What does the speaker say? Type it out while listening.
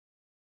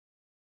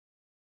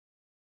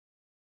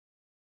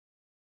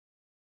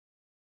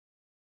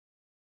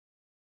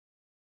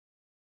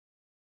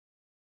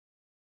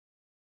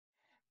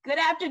Good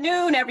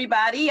afternoon,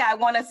 everybody. I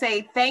want to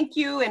say thank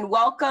you and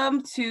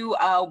welcome to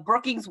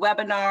Brookings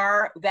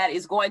webinar that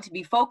is going to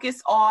be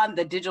focused on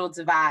the digital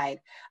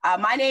divide.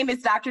 My name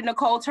is Dr.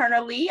 Nicole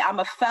Turner-Lee. I'm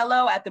a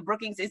fellow at the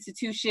Brookings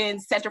Institution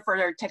Center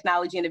for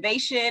Technology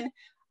Innovation.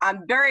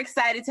 I'm very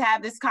excited to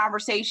have this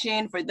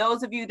conversation. For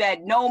those of you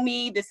that know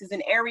me, this is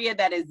an area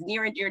that is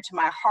near and dear to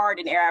my heart,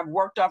 an area I've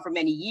worked on for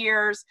many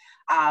years.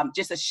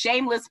 Just a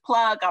shameless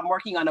plug, I'm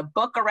working on a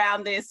book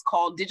around this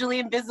called Digitally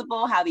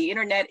Invisible, How the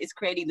Internet is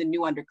Creating the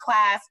New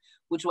Underclass,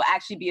 which will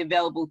actually be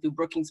available through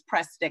Brookings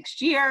Press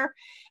next year.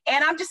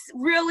 And I'm just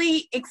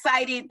really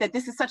excited that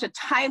this is such a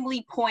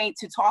timely point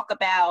to talk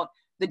about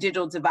the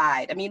digital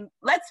divide. I mean,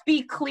 let's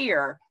be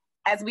clear.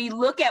 As we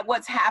look at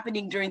what's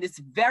happening during this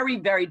very,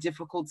 very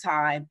difficult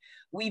time,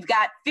 we've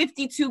got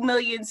 52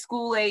 million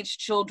school-aged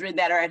children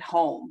that are at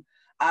home.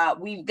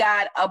 We've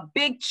got a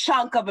big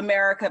chunk of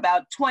America,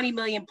 about 20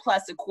 million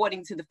plus,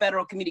 according to the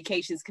Federal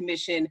Communications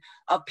Commission,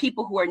 of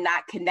people who are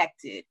not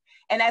connected.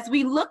 And as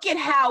we look at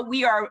how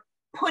we are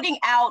putting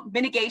out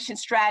mitigation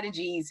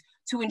strategies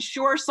to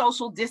ensure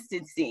social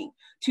distancing,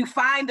 to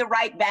find the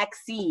right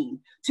vaccine,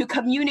 to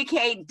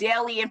communicate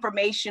daily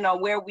information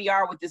on where we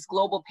are with this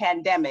global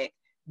pandemic,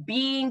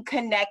 being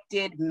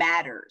connected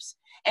matters.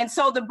 And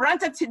so the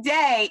brunt of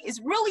today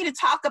is really to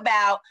talk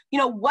about,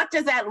 what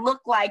does that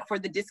look like for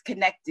the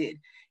disconnected?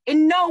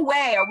 In no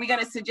way are we going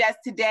to suggest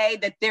today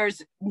that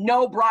there's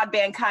no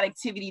broadband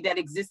connectivity that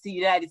exists in the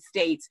United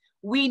States.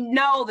 We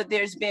know that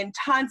there's been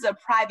tons of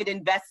private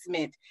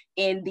investment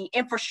in the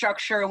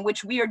infrastructure in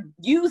which we are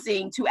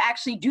using to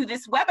actually do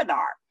this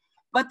webinar.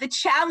 But the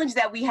challenge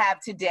that we have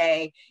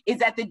today is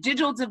that the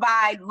digital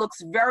divide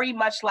looks very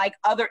much like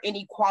other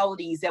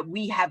inequalities that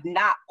we have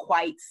not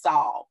quite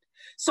solved.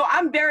 So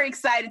I'm very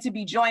excited to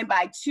be joined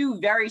by two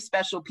very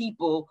special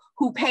people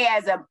who pay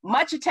as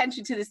much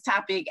attention to this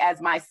topic as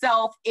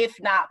myself, if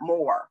not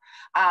more.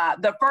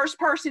 The first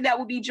person that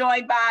will be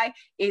joined by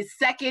is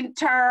second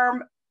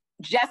term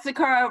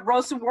Jessica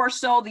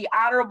Rosenworcel, the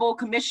Honorable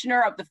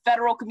Commissioner of the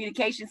Federal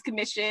Communications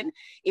Commission.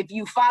 If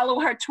you follow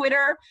her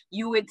Twitter,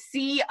 you would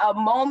see a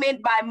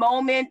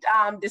moment-by-moment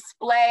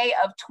display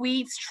of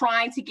tweets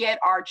trying to get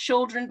our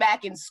children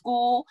back in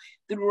school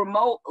through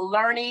remote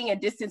learning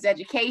and distance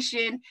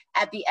education.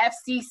 At the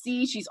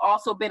FCC, she's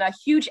also been a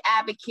huge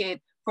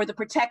advocate for the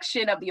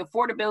protection of the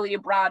affordability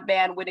of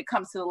broadband when it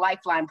comes to the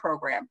Lifeline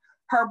program.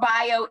 Her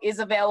bio is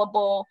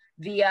available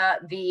via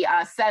the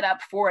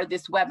setup for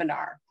this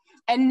webinar.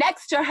 And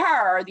next to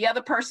her, the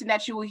other person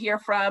that you will hear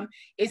from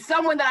is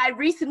someone that I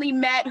recently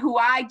met who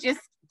I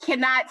just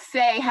cannot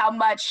say how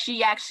much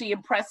she actually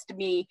impressed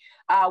me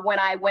when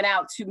I went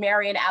out to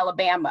Marion,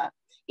 Alabama.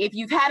 If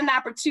you've had an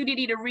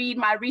opportunity to read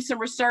my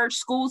recent research,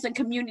 Schools and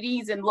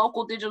Communities and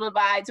Local Digital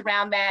Divides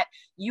around that,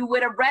 you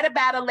would have read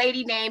about a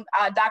lady named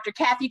Dr.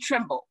 Kathy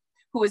Trimble,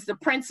 who is the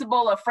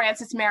principal of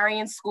Francis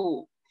Marion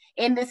School.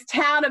 In this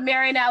town of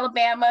Marion,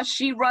 Alabama,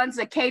 she runs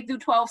a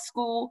K-12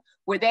 school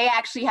where they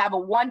actually have a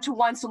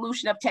one-to-one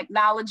solution of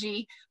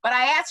technology. But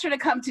I asked her to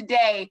come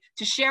today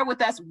to share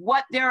with us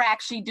what they're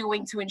actually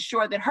doing to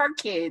ensure that her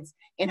kids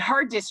in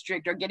her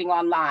district are getting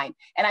online.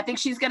 And I think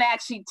she's going to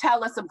actually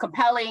tell us some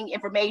compelling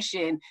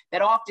information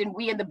that often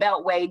we in the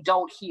Beltway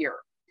don't hear.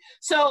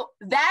 So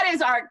that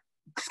is our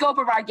scope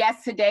of our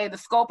guest today, the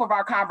scope of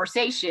our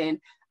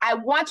conversation. I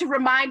want to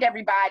remind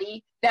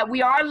everybody that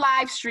we are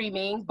live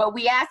streaming, but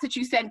we ask that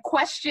you send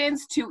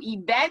questions to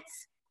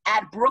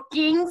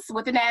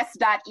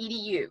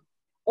events@brookings.edu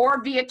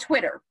or via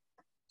Twitter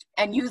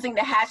and using the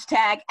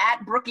hashtag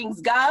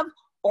 @BrookingsGov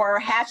or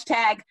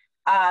hashtag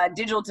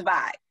digital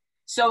divide.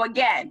 So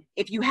again,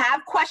 if you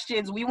have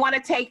questions, we want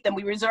to take them.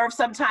 We reserve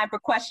some time for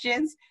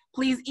questions.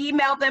 Please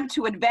email them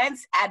to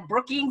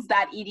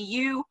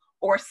events@brookings.edu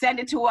or send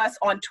it to us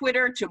on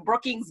Twitter to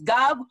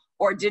BrookingsGov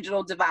or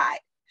Digital Divide.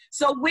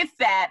 So with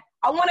that,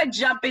 I want to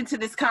jump into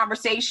this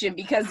conversation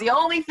because the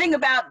only thing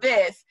about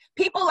this,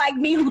 people like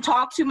me who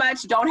talk too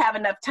much don't have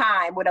enough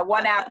time with a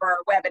 1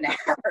 hour webinar.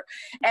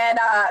 And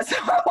so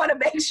I want to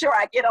make sure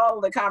I get all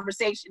of the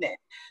conversation in.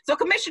 So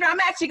Commissioner, I'm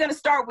actually going to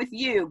start with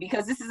you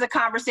because this is a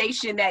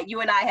conversation that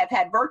you and I have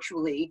had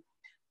virtually.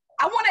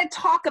 I want to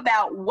talk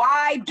about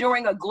why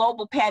during a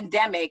global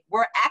pandemic,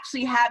 we're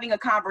actually having a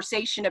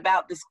conversation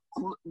about this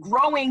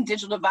growing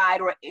digital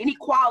divide or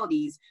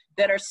inequalities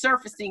that are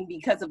surfacing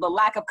because of the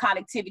lack of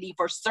connectivity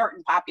for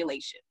certain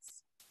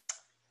populations.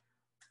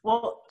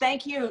 Well,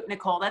 thank you,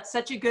 Nicole. That's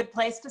such a good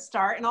place to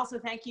start. And also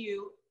thank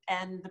you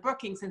and the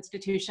Brookings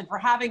Institution for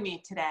having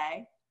me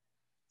today.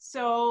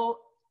 So,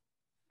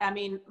 I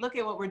mean, look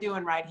at what we're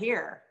doing right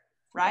here,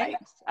 right?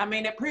 I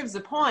mean, it proves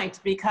the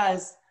point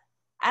because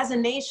as a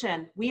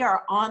nation, we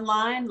are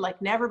online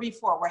like never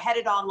before. We're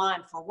headed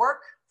online for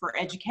work, for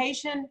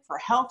education, for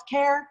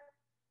healthcare,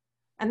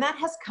 and that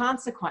has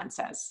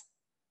consequences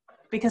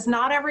because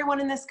not everyone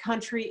in this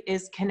country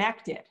is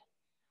connected.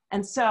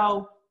 And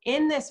so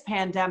in this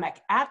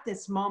pandemic, at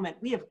this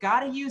moment, we have got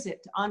to use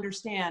it to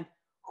understand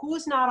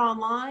who's not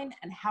online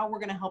and how we're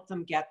going to help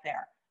them get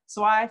there.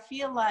 So I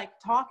feel like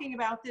talking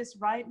about this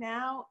right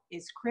now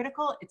is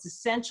critical. It's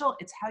essential.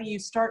 It's how you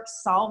start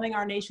solving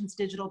our nation's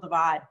digital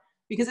divide,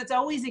 because it's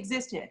always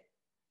existed.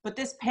 But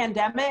this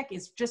pandemic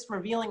is just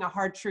revealing a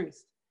hard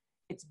truth.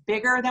 It's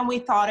bigger than we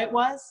thought it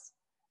was,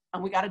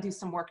 and we got to do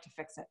some work to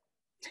fix it.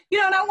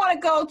 You know, and I want to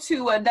go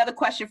to another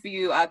question for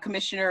you,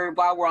 Commissioner,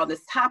 while we're on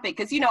this topic,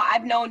 because, you know,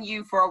 I've known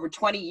you for over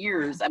 20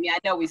 years. I mean, I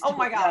know we still Oh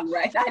my gosh. young,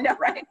 right? I know,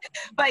 right?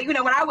 But, you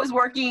know, when I was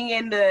working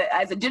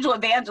as a digital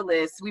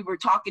evangelist, we were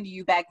talking to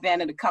you back then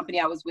at a company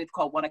I was with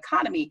called One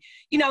Economy.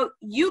 You know,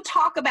 you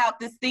talk about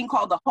this thing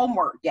called the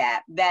homework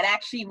gap that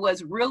actually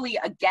was really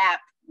a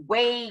gap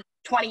way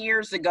 20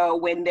 years ago,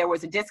 when there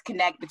was a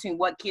disconnect between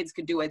what kids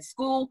could do at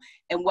school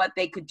and what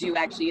they could do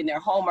actually in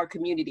their home or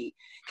community.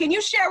 Can you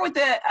share with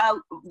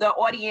the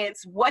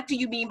audience, what do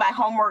you mean by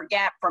homework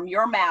gap from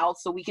your mouth,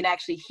 so we can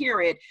actually hear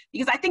it?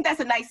 Because I think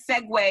that's a nice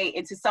segue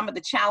into some of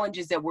the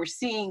challenges that we're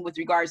seeing with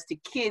regards to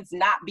kids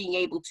not being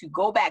able to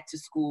go back to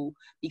school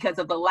because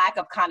of the lack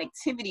of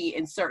connectivity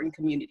in certain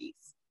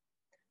communities.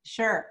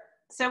 Sure.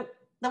 So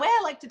the way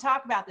I like to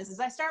talk about this is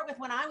I start with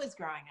when I was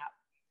growing up.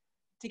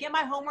 To get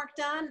my homework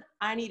done,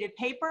 I needed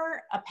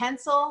paper, a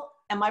pencil,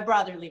 and my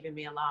brother leaving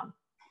me alone.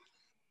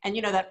 And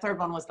you know, that third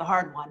one was the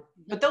hard one.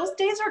 But those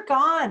days are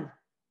gone.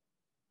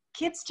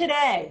 Kids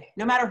today,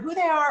 no matter who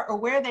they are or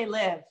where they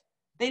live,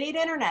 they need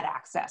internet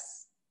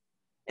access.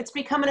 It's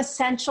become an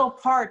essential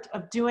part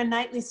of doing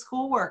nightly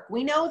schoolwork.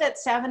 We know that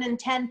 7 in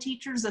 10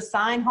 teachers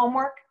assign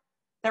homework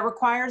that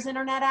requires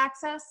internet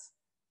access,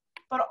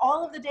 but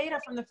all of the data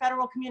from the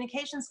Federal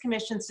Communications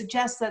Commission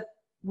suggests that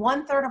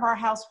 1/3 of our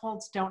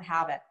households don't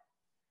have it.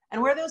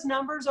 And where those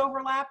numbers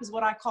overlap is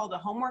what I call the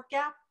homework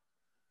gap.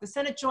 The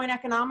Senate Joint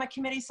Economic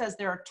Committee says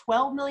there are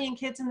 12 million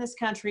kids in this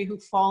country who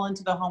fall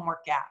into the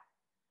homework gap.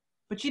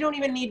 But you don't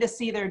even need to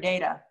see their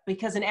data,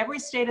 because in every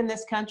state in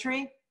this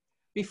country,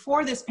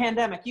 before this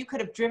pandemic, you could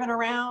have driven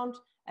around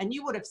and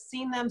you would have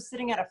seen them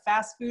sitting at a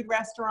fast food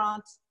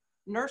restaurant,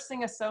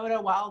 nursing a soda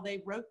while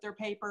they wrote their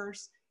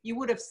papers. You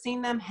would have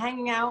seen them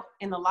hanging out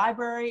in the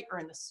library or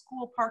in the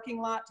school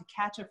parking lot to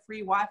catch a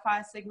free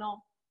Wi-Fi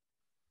signal.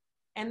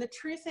 And the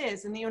truth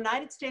is, in the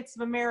United States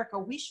of America,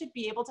 we should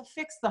be able to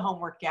fix the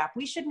homework gap.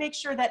 We should make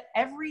sure that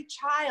every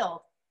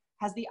child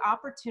has the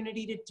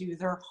opportunity to do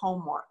their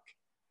homework.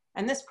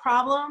 And this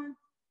problem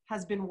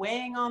has been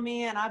weighing on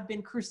me, and I've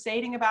been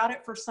crusading about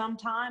it for some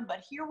time, but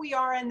here we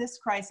are in this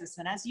crisis.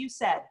 And as you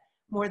said,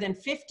 more than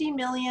 50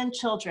 million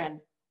children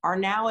are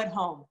now at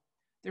home.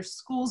 Their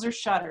schools are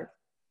shuttered.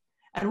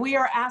 And we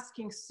are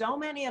asking so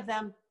many of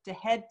them to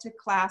head to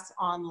class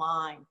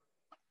online.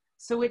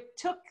 So it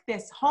took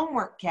this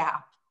homework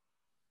gap,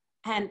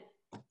 and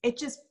it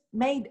just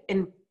made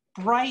in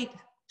bright,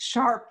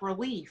 sharp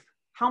relief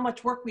how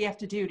much work we have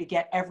to do to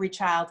get every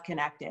child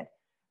connected.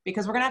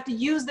 Because we're gonna have to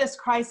use this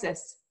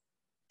crisis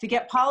to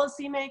get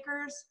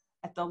policymakers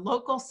at the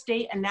local,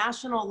 state, and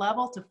national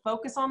level to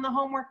focus on the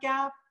homework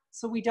gap,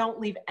 so we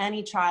don't leave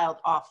any child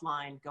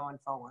offline going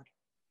forward.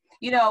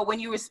 You know, when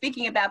you were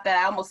speaking about that,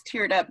 I almost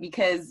teared up,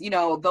 because, you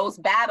know, those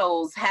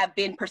battles have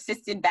been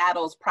persistent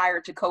battles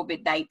prior to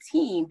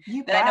COVID-19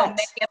 that I know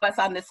many of us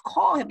on this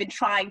call have been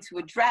trying to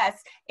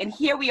address. And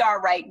here we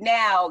are right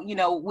now, you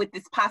know, with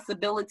this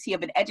possibility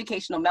of an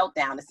educational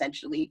meltdown,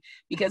 essentially,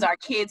 because our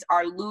kids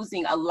are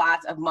losing a lot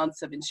of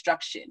months of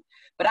instruction.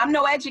 But I'm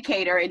no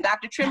educator. And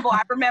Dr. Trimble,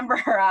 I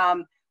remember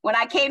when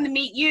I came to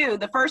meet you,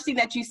 the first thing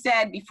that you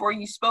said before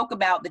you spoke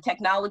about the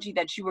technology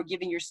that you were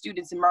giving your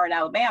students in Murray,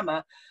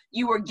 Alabama,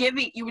 you were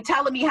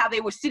telling me how they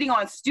were sitting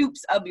on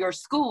stoops of your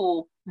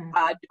school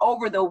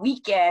over the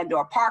weekend,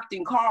 or parked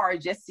in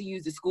cars just to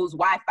use the school's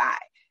Wi-Fi.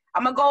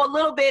 I'm gonna go a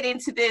little bit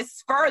into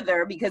this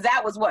further, because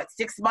that was what,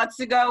 6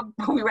 months ago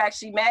we were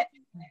actually met.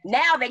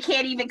 Now they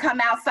can't even come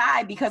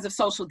outside because of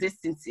social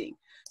distancing.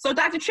 So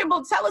Dr.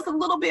 Trimble, tell us a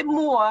little bit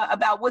more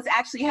about what's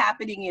actually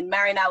happening in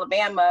Marion,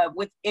 Alabama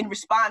in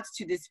response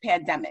to this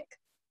pandemic.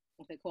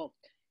 Okay, cool.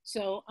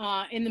 So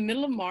in the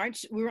middle of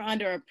March, we were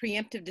under a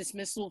preemptive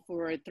dismissal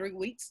for 3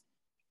 weeks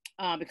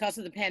because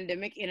of the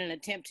pandemic, in an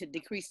attempt to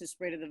decrease the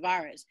spread of the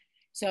virus.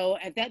 So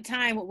at that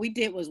time, what we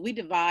did was we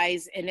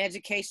devised an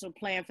educational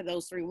plan for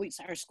those 3 weeks.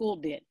 Our school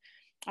did.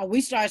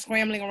 We started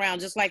scrambling around,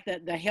 just like the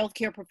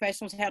healthcare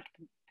professionals have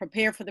to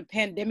prepare for the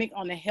pandemic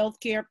on the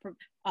healthcare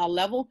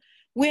level.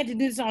 We had to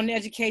do this on the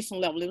educational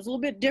level. It was a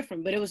little bit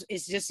different, but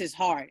it's just as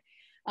hard.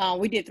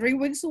 We did 3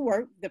 weeks of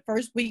work. The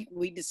first week,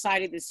 we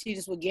decided that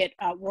students would get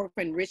work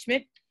for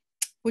enrichment,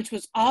 which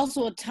was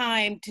also a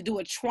time to do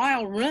a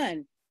trial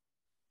run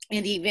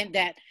in the event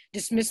that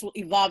dismissal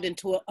evolved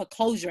into a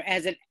closure,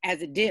 as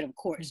it did, of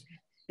course. Mm-hmm.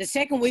 The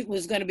second week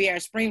was going to be our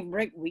spring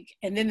break week.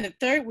 And then the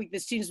third week, the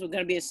students were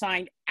going to be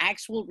assigned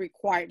actual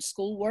required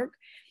schoolwork.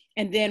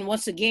 And then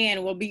once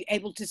again, we'll be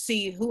able to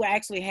see who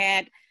actually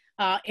had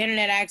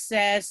internet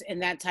access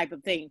and that type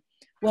of thing.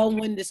 Well,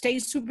 when the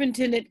state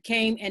superintendent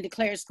came and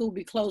declared school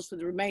be closed for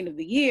the remainder of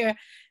the year,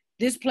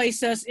 this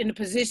placed us in the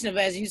position of,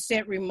 as you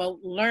said, remote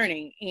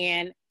learning.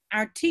 And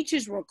our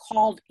teachers were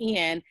called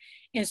in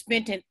and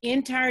spent an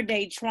entire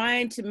day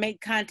trying to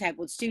make contact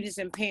with students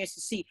and parents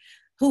to see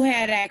who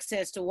had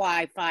access to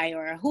Wi-Fi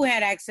or who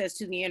had access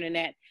to the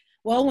internet.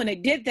 Well, when they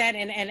did that,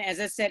 and as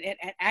I said, it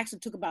actually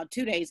took about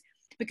 2 days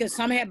because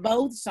some had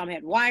both, some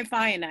had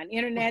Wi-Fi and not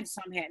internet,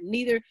 some had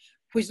neither,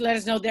 which let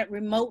us know that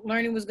remote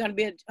learning was going to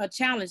be a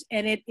challenge,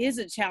 and it is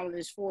a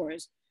challenge for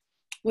us.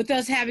 With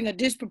us having a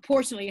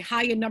disproportionately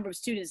higher number of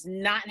students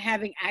not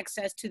having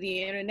access to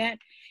the internet,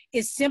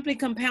 it simply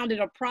compounded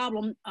a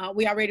problem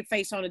we already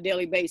face on a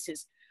daily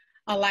basis,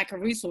 a lack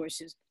of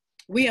resources.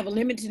 We have a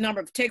limited number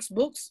of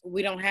textbooks.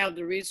 We don't have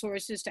the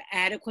resources to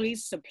adequately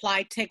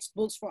supply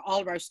textbooks for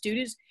all of our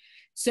students.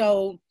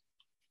 So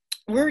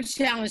we're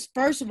challenged,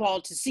 first of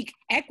all, to seek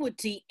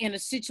equity in a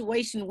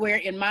situation where,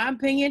 in my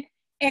opinion,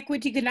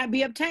 equity could not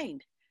be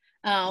obtained.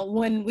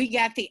 When we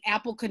got the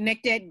Apple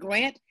Connect Ed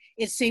grant,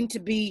 it seemed to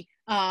be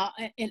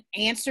an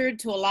answer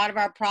to a lot of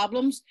our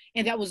problems,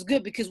 and that was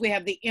good because we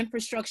have the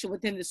infrastructure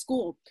within the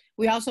school.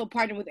 We also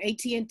partnered with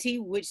AT&T,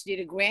 which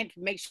did a grant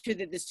to make sure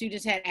that the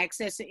students had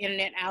access to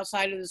internet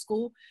outside of the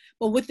school.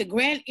 But with the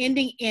grant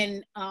ending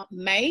in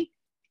May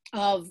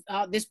of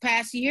this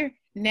past year,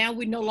 now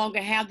we no longer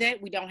have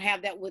that. We don't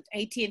have that with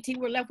AT&T.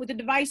 We're left with the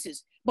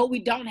devices, but we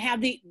don't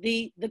have the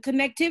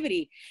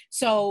connectivity.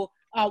 So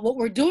what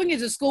we're doing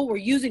as a school, we're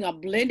using a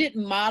blended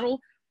model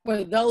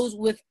where those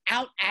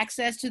without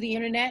access to the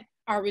internet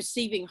are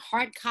receiving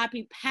hard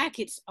copy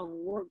packets of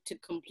work to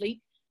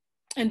complete.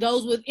 And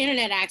those with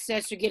internet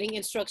access are getting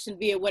instruction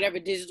via whatever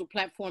digital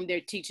platform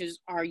their teachers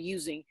are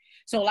using.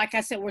 So like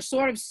I said, we're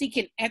sort of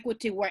seeking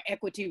equity where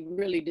equity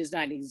really does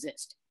not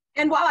exist.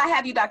 And while I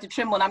have you, Dr.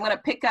 Trimble, and I'm going to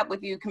pick up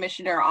with you,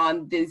 Commissioner,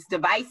 on these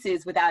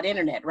devices without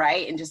internet,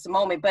 right, in just a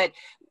moment. But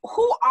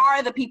who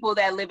are the people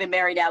that live in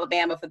Marion,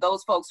 Alabama, for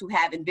those folks who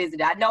haven't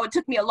visited? I know it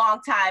took me a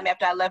long time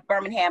after I left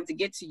Birmingham to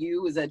get to you.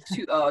 It was a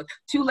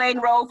two-lane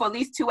road for at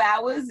least 2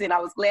 hours, and I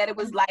was glad it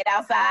was light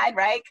outside,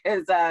 right,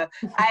 because I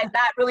had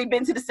not really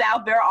been to the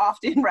South very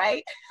often,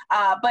 right?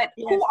 But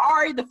yes. Who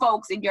are the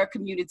folks in your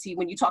community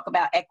when you talk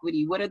about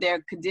equity? What are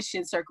their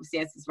conditions,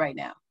 circumstances right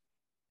now?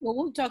 Well,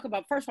 we'll talk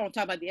about, first of all, we'll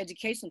talk about the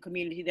educational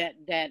community that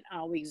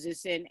we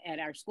exist in at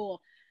our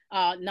school.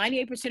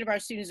 98% of our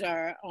students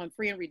are on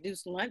free and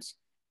reduced lunch.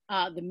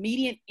 The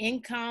median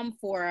income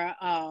for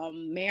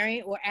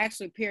Marion, or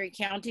actually Perry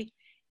County,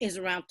 is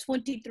around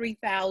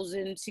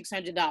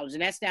 $23,600,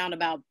 and that's down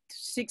about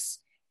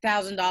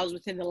 $6,000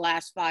 within the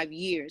last 5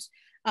 years.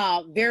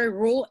 Very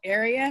rural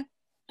area,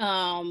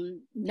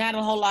 not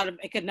a whole lot of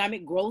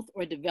economic growth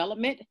or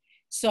development.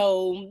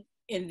 So,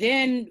 and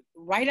then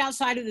right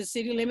outside of the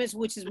city limits,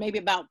 which is maybe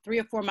about 3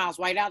 or 4 miles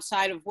right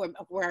outside of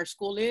where our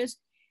school is,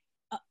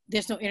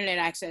 there's no internet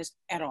access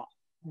at all.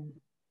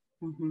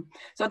 Mm-hmm.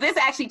 So this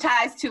actually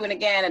ties to, and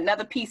again,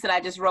 another piece that I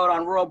just wrote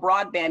on rural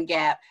broadband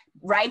gap,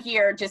 right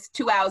here, just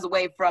 2 hours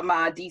away from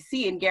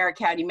DC in Garrett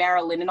County,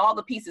 Maryland. And all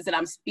the pieces that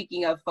I'm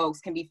speaking of, folks,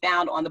 can be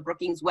found on the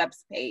Brookings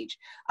webs page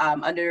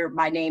under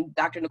my name,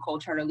 Dr. Nicole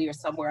Turner-Lee, or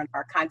somewhere in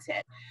our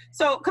content.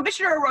 So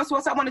Commissioner Ross,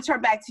 I want to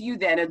turn back to you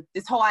then,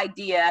 this whole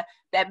idea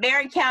that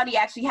Marion County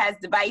actually has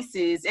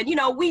devices. And, you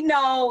know, we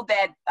know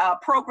that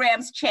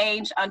programs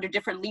change under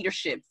different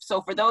leadership.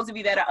 So for those of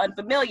you that are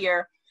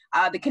unfamiliar,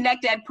 the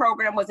Connect Ed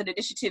program was an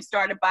initiative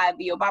started by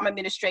the Obama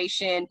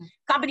administration.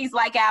 Companies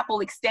like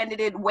Apple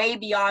extended it way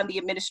beyond the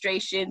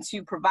administration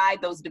to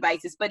provide those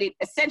devices, but it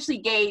essentially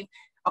gave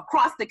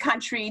across the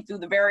country through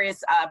the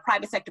various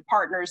private sector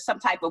partners some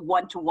type of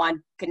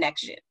one-to-one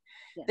connection.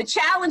 Yeah. The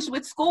challenge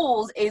with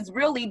schools is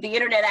really the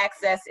internet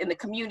access in the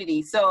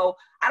community. So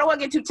I don't want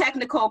to get too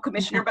technical,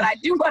 Commissioner, but I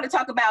do want to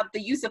talk about the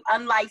use of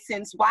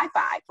unlicensed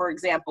Wi-Fi, for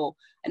example.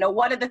 I know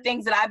one of the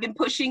things that I've been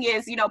pushing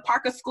is, you know,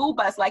 park a school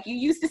bus, like you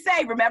used to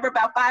say, remember,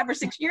 about 5 or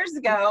 6 years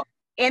ago,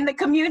 in the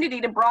community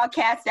to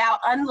broadcast out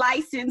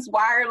unlicensed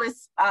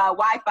wireless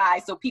Wi-Fi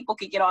so people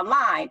could get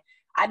online.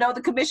 I know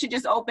the commission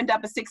just opened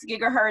up a 6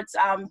 gigahertz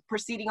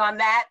proceeding on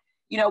that.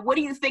 You know, what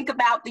do you think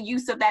about the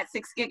use of that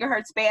 6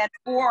 gigahertz band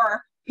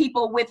for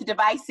people with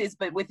devices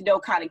but with no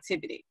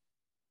connectivity?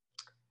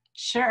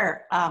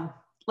 Sure.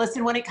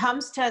 Listen, when it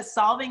comes to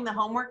solving the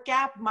homework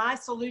gap, my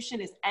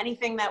solution is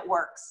anything that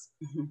works.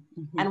 Mm-hmm,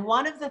 mm-hmm. And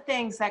one of the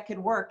things that could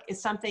work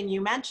is something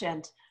you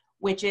mentioned,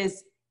 which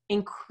is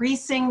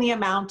increasing the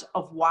amount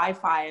of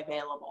Wi-Fi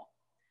available.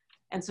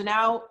 And so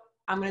now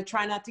I'm going to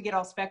try not to get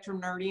all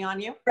spectrum nerdy on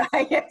you.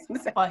 Right. Yes.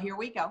 Well, here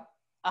we go.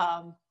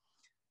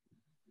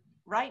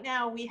 Right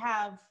now we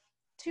have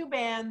 2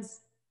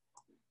 bands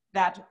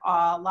that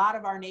a lot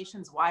of our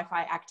nation's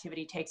Wi-Fi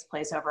activity takes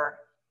place over: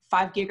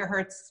 5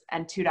 gigahertz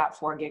and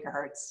 2.4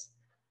 gigahertz.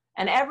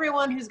 And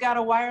everyone who's got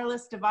a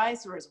wireless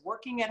device or is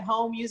working at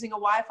home using a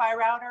Wi-Fi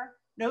router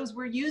knows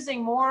we're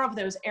using more of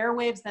those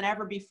airwaves than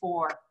ever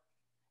before.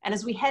 And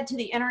as we head to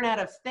the Internet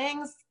of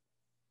Things,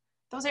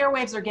 those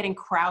airwaves are getting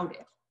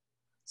crowded.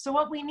 So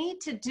what we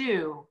need to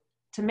do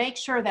to make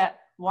sure that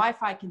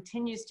Wi-Fi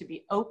continues to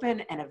be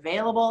open and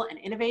available and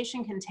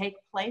innovation can take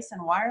place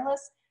in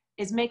wireless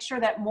is make sure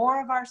that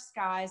more of our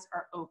skies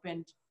are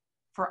opened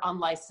for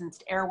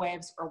unlicensed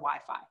airwaves or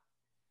Wi-Fi.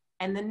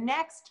 And the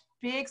next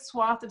big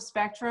swath of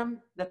spectrum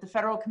that the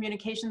Federal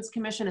Communications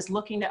Commission is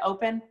looking to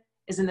open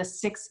is in the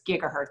 6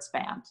 gigahertz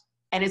band.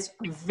 and it's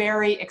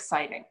very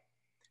exciting.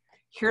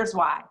 Here's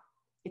why.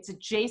 It's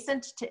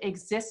adjacent to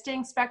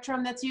existing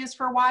spectrum that's used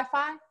for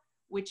Wi-Fi,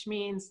 which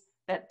means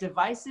that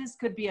devices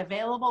could be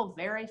available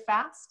very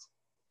fast.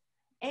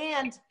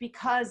 And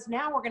because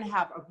now we're going to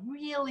have a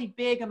really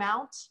big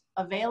amount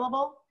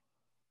available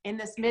in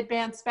this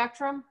mid-band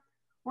spectrum,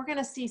 we're going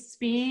to see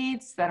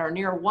speeds that are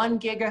near 1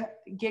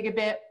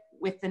 gigabit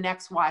with the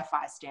next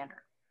Wi-Fi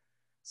standard.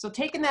 So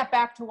taking that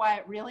back to why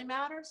it really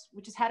matters,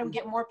 which is how do we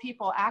get more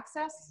people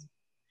access,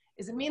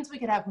 is it means we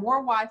could have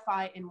more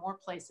Wi-Fi in more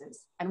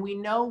places. And we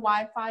know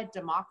Wi-Fi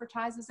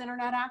democratizes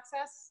internet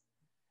access.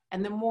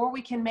 And the more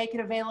we can make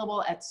it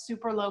available at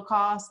super low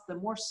cost, the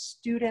more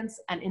students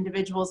and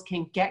individuals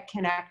can get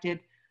connected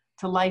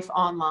to life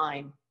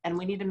online. And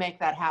we need to make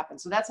that happen.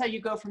 So that's how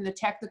you go from the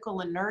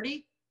technical and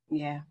nerdy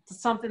to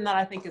something that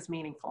I think is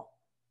meaningful.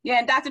 Yeah,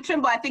 and Dr.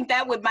 Trimble, I think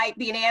that might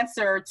be an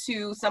answer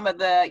to some of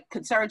the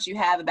concerns you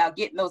have about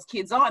getting those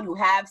kids on who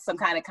have some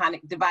kind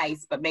of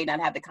device but may not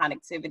have the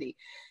connectivity.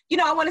 You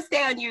know, I want to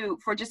stay on you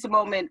for just a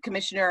moment,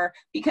 Commissioner,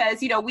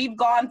 because, you know, we've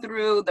gone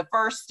through the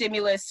first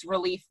stimulus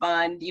relief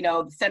fund. You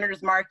know,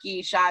 Senators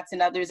Markey, Schatz,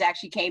 and others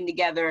actually came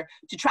together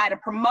to try to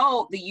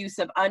promote the use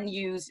of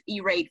unused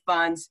E-rate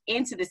funds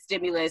into the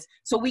stimulus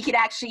so we could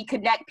actually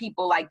connect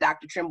people like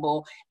Dr.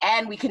 Trimble,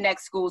 and we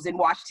connect schools in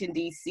Washington,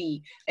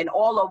 D.C. and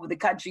all over the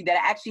country that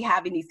are actually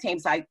having these same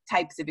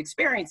types of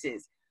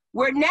experiences.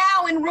 We're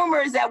now in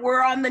rumors that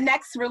we're on the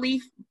next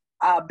relief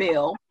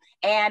bill.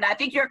 And I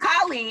think your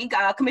colleague,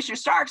 Commissioner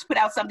Starks, put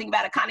out something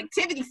about a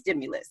connectivity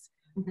stimulus.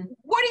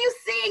 What are you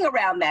seeing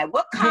around that?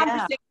 What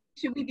conversation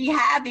should we be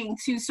having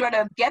to sort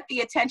of get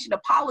the attention of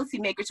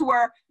policymakers who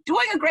are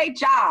doing a great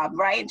job,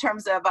 right, in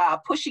terms of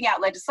pushing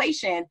out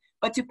legislation,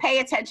 but to pay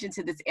attention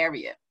to this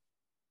area?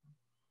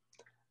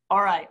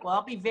 All right, well,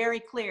 I'll be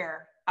very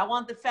clear. I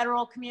want the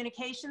Federal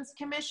Communications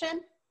Commission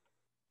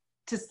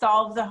to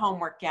solve the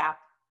homework gap.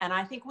 And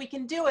I think we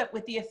can do it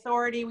with the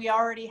authority we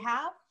already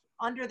have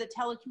under the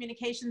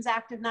Telecommunications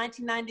Act of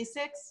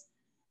 1996.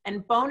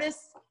 And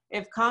bonus,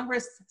 if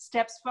Congress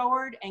steps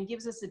forward and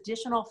gives us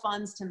additional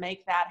funds to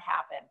make that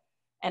happen.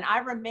 And I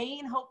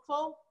remain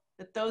hopeful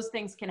that those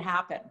things can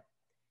happen.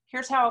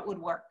 Here's how it would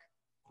work.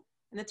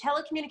 In the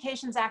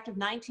Telecommunications Act of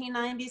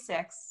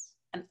 1996,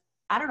 and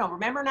I don't know,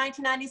 remember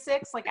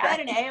 1996? Like, I had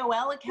an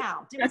AOL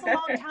account. It was a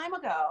long time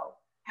ago.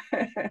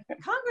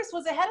 Congress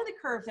was ahead of the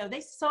curve, though.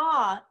 They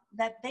saw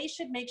that they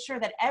should make sure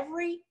that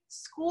every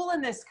school in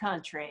this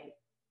country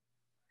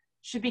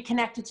should be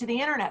connected to the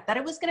internet, that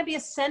it was going to be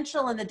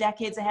essential in the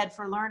decades ahead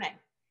for learning.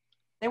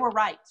 They were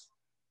right.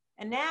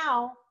 And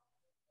now,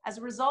 as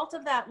a result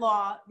of that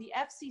law, the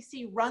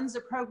FCC runs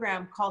a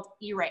program called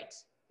E-rate.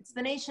 It's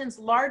the nation's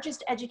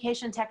largest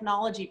education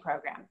technology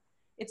program.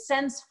 It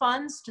sends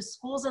funds to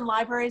schools and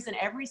libraries in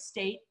every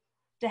state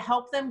to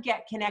help them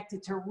get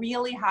connected to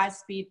really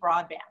high-speed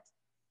broadband.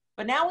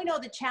 But now we know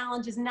the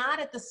challenge is not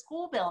at the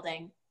school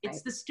building,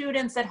 it's the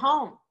students at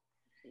home.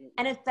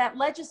 And if that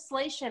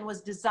legislation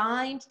was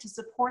designed to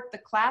support the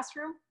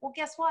classroom, well,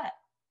 guess what?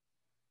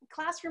 The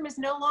classroom is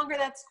no longer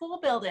that school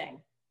building.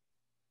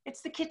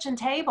 It's the kitchen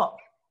table.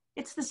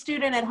 It's the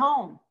student at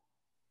home.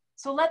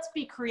 So let's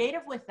be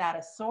creative with that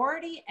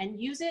authority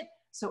and use it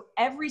so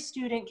every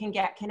student can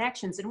get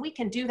connections. And we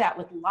can do that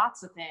with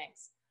lots of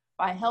things,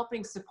 by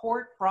helping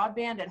support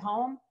broadband at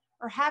home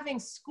or having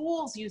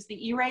schools use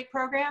the E-rate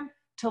program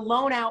to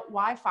loan out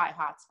Wi-Fi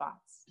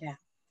hotspots.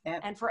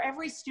 Yep. And for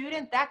every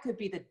student, that could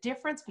be the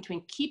difference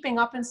between keeping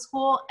up in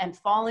school and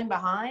falling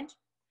behind.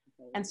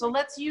 And so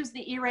let's use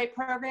the E-rate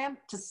program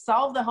to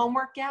solve the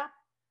homework gap,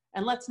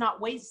 and let's not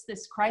waste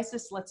this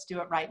crisis. Let's do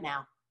it right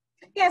now.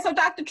 Yeah, so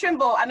Dr.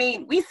 Trimble, I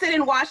mean, we sit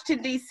in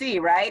Washington, D.C.,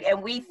 right?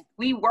 And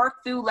we work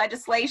through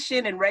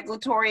legislation and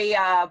regulatory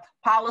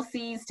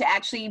policies to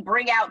actually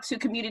bring out to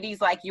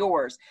communities like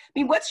yours. I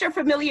mean, what's your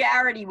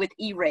familiarity with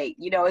E-rate?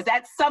 You know, is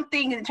that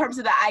something in terms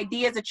of the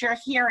ideas that you're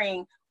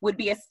hearing would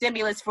be a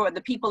stimulus for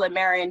the people in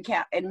Marion,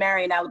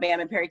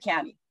 Alabama, and Perry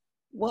County?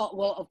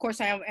 Well, of course,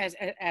 I am,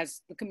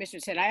 as the commissioner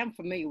said, I am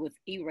familiar with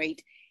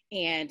E-rate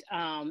and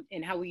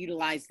how we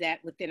utilize that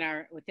within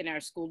our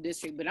school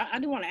district. But I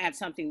do want to add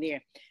something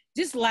there.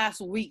 Just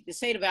last week, the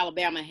state of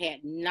Alabama had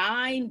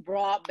 9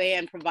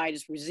 broadband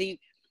providers receive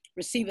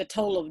a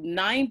total of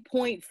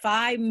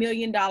 $9.5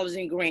 million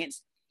in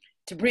grants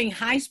to bring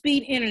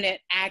high-speed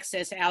internet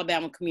access to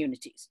Alabama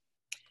communities.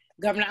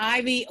 Governor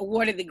Ivey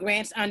awarded the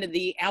grants under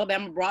the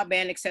Alabama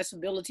Broadband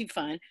Accessibility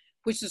Fund,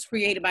 which was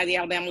created by the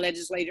Alabama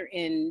legislature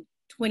in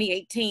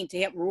 2018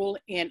 to help rural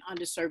and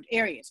underserved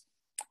areas.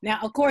 Now,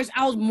 of course,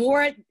 I was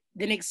more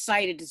than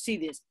excited to see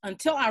this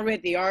until I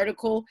read the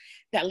article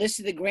that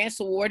listed the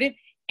grants awarded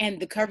and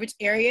the coverage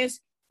areas,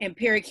 and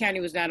Perry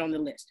County was not on the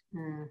list.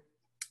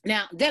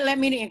 Now, that led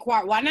me to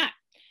inquire, why not?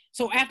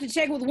 So after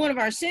checking with one of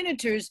our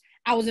senators,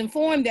 I was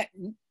informed that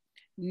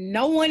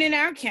no one in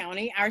our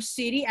county, our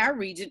city, our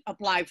region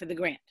applied for the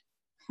grant.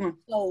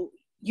 So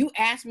you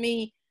asked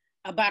me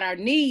about our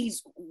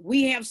needs.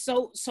 We have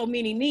so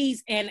many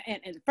needs. And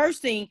the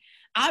first thing,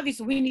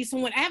 obviously, we need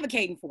someone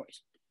advocating for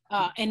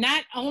us. And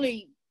not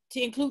only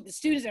to include the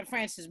students at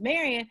Francis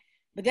Marion,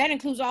 but that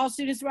includes all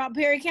students throughout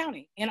Perry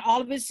County and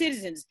all of its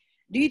citizens.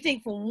 Do you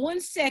think for 1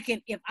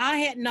 second, if I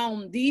had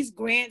known these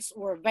grants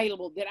were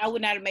available, that I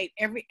would not have made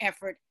every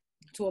effort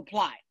to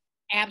apply?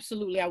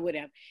 Absolutely, I would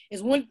have.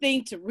 It's one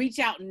thing to reach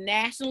out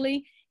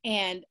nationally,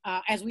 and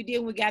as we did,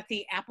 we got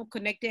the Apple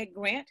Connect Ed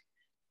grant.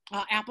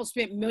 Apple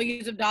spent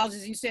millions of dollars,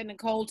 as you said,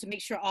 Nicole, to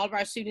make sure all of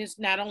our students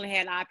not only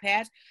had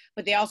iPads,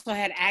 but they also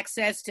had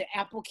access to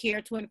Apple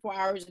Care 24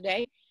 hours a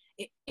day.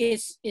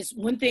 It's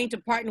one thing to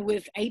partner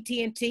with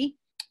AT&T,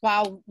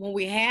 while when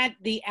we had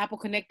the Apple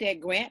Connect Ed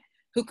grant,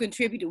 who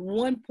contributed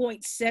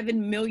 $1.7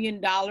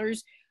 million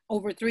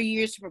over 3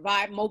 years to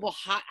provide mobile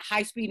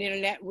high-speed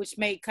internet, which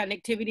made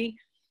connectivity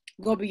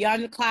go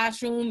beyond the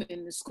classroom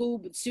and the school,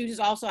 but students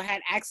also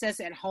had access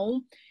at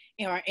home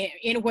or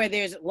anywhere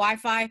there's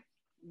Wi-Fi.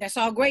 That's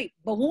all great.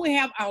 But when we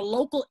have our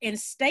local and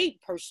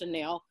state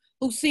personnel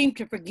who seem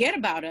to forget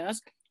about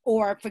us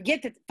or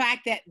forget the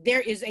fact that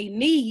there is a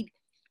need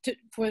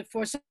for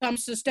some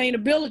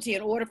sustainability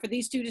in order for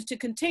these students to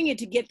continue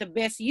to get the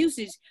best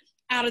usage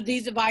out of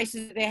these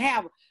devices that they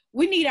have,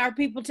 we need our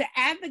people to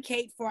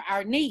advocate for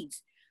our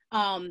needs.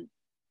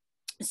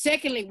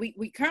 Secondly,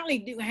 we currently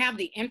do have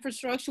the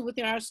infrastructure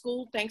within our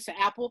school, thanks to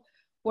Apple,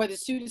 where the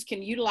students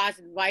can utilize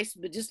the device,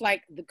 but just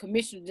like the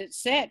commissioner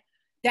just said,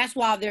 that's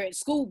why they're at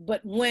school.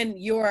 But when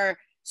your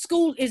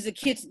school is a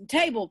kitchen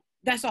table,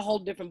 that's a whole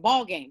different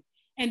ballgame.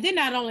 And then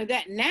not only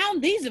that, now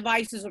these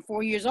devices are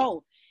 4 years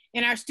old,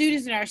 and our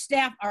students and our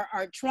staff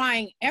are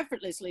trying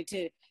effortlessly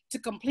to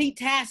complete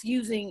tasks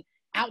using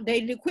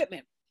outdated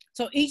equipment.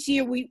 So each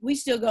year we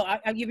still go,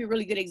 I'll give you a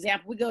really good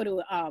example. We go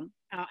to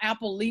our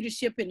Apple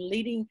Leadership and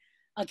Leading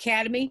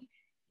Academy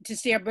to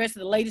stay abreast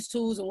of the latest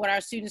tools and what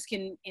our students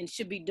can and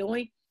should be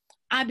doing.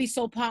 I'd be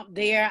so pumped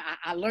there.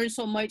 I learned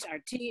so much. Our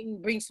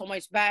team brings so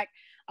much back.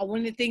 One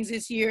of the things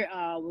this year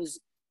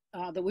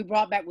that we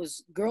brought back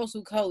was Girls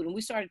Who Code, and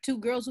we started 2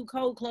 Girls Who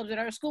Code clubs at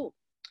our school.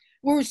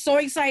 We were so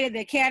excited at the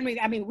academy.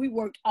 I mean, we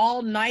worked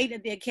all night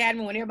at the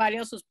academy when everybody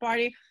else was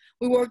partying.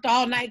 We worked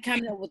all night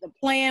coming up with a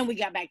plan. We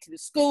got back to the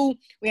school.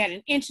 We had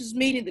an interest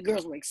meeting. The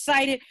girls were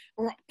excited.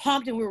 We were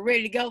pumped and we were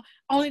ready to go,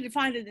 only to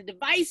find that the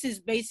devices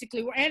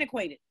basically were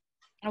antiquated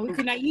and we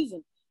could not use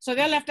them. So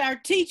that left our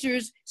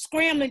teachers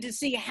scrambling to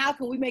see how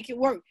can we make it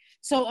work.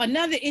 So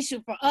another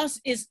issue for us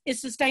is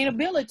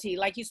sustainability,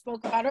 like you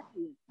spoke about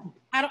earlier.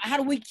 How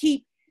do we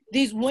keep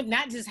these,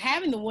 not just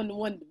having the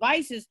one-to-one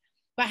devices,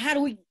 but how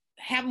do we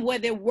have them where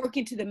they're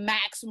working to the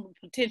maximum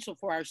potential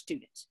for our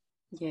students?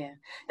 Yeah.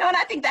 No, and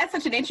I think that's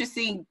such an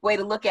interesting way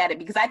to look at it,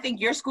 because I think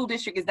your school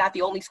district is not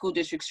the only school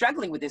district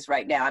struggling with this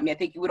right now. I mean, I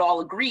think you would all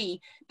agree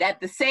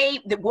that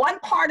the one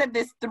part of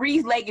this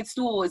 3-legged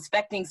stool is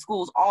affecting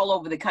schools all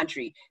over the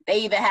country. They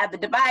either have the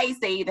device,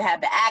 they either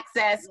have the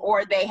access,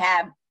 or they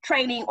have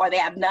training, or they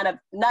have none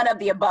of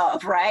the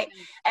above, right?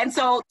 And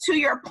so to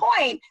your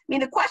point, I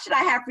mean, the question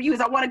I have for you is,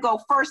 I want to go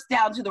first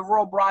down to the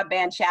rural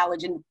broadband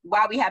challenge, and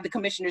while we have the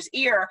commissioner's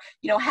ear,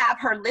 have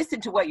her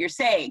listen to what you're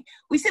saying.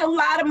 We see a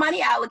lot of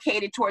money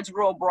allocated towards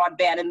rural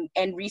broadband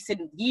in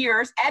recent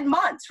years and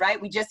months,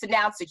 right? We just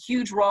announced a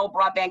huge rural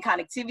broadband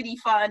connectivity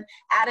fund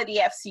out of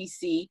the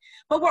FCC,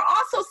 but we're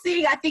also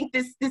seeing, I think,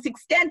 this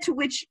extent to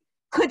which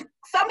could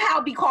somehow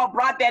be called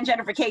broadband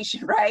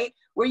gentrification, right?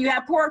 Where you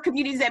have poor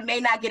communities that may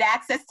not get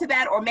access to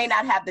that or may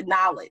not have the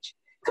knowledge.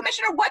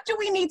 Commissioner, what do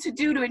we need to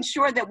do to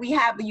ensure that we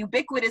have a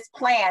ubiquitous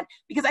plan?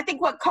 Because I think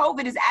what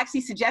COVID is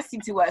actually suggesting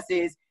to us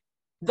is,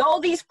 though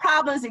these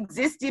problems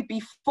existed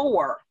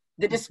before,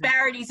 the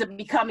disparities are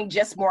becoming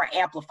just more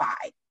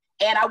amplified.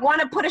 And I want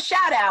to put a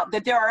shout out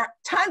that there are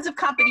tons of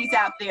companies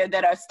out there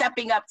that are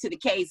stepping up to the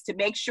case to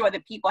make sure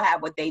that people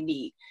have what they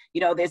need.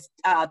 This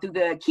through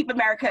the Keep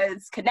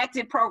Americans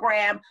Connected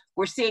program,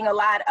 we're seeing a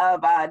lot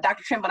of,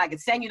 Dr. Trimble, I can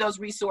send you those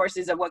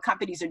resources of what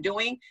companies are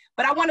doing.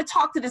 But I want to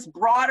talk to this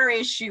broader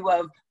issue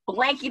of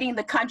blanketing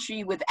the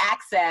country with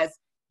access,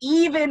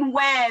 even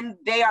when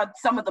they are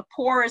some of the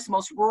poorest,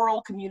 most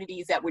rural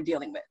communities that we're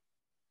dealing with.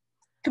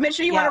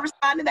 Commissioner, you want to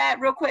respond to that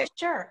real quick?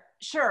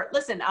 Sure.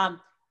 Listen,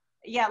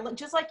 yeah,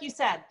 just like you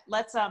said,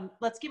 let's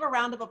give a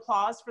round of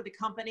applause for the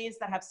companies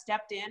that have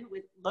stepped in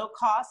with low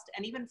cost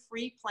and even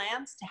free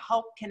plans to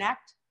help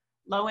connect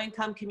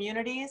low-income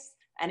communities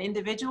and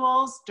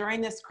individuals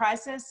during this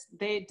crisis.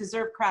 They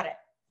deserve credit.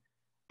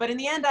 But in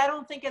the end, I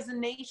don't think as a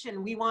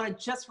nation, we want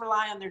to just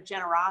rely on their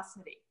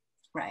generosity.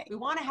 Right. We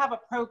want to have a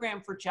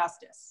program for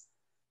justice.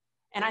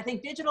 And I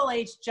think digital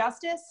age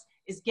justice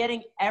is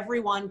getting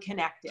everyone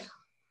connected.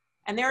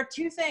 And there are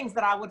 2 things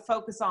that I would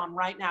focus on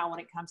right now when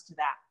it comes to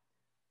that.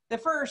 The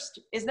first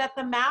is that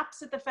the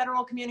maps at the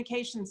Federal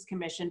Communications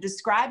Commission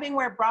describing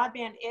where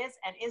broadband is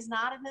and is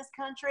not in this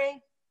country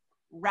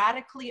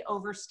radically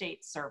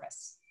overstate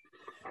service.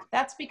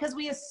 That's because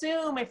we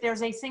assume if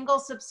there's a single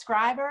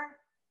subscriber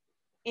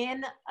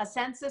in a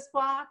census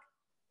block,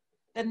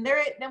 then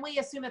we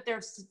assume that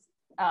there's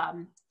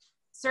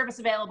service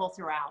available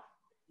throughout.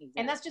 Exactly.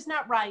 And that's just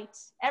not right.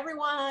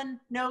 Everyone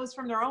knows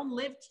from their own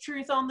lived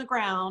truth on the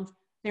ground,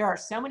 there are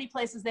so many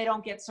places they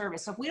don't get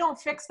service. So if we don't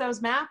fix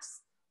those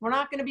maps, we're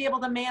not going to be able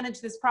to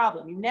manage this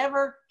problem. You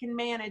never can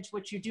manage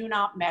what you do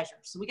not measure.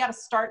 So we got to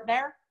start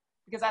there,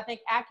 because I think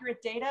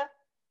accurate data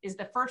is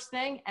the first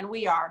thing, and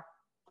we are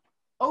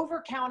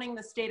overcounting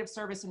the state of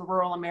service in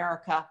rural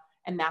America,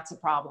 and that's a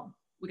problem.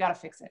 We got to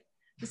fix it.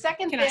 The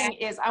second thing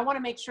is I want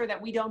to make sure that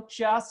we don't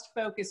just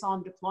focus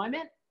on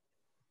deployment.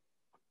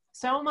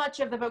 So much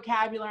of the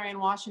vocabulary in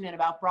Washington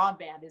about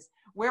broadband is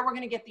where we're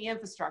going to get the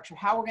infrastructure,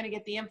 how we're going to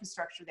get the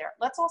infrastructure there.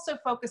 Let's also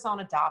focus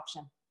on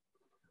adoption.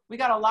 We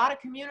got a lot of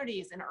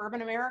communities in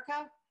urban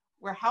America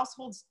where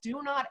households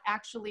do not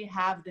actually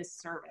have this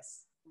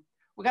service.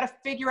 We got to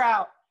figure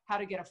out how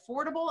to get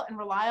affordable and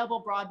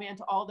reliable broadband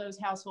to all those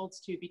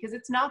households too, because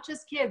it's not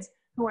just kids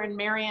who are in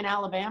Marion,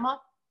 Alabama.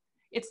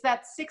 It's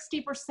that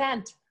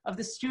 60% of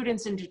the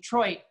students in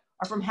Detroit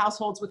are from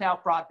households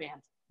without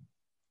broadband.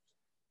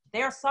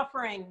 They are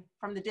suffering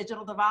from the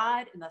digital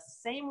divide in the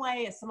same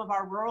way as some of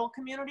our rural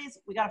communities.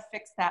 We got to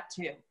fix that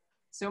too.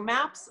 So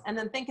maps, and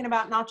then thinking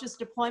about not just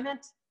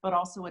deployment, but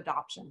also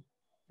adoption.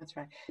 That's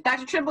right.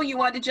 Dr. Trimble, you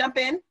wanted to jump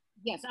in?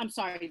 Yes, I'm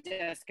sorry,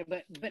 Jessica,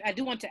 but I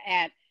do want to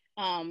add,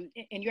 and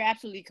you're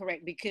absolutely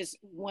correct, because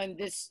when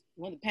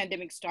the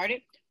pandemic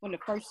started, one of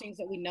the first things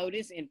that we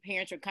noticed, and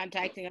parents are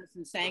contacting us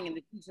and saying, and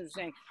the teachers are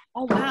saying,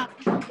 "Oh wow,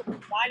 we're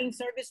providing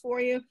service for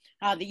you.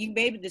 That you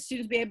be able, the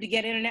students be able to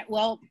get internet."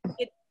 Well,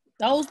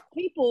 those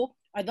people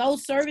or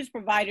those service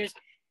providers,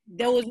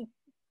 they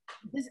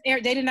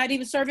did not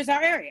even service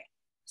our area,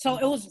 so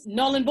it was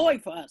null and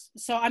void for us.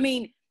 So I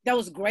mean, that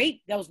was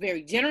great, that was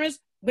very generous,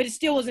 but it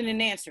still wasn't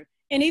an answer.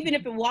 And even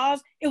if it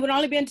was, it would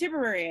only be a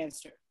temporary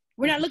answer.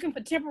 We're not looking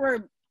for temporary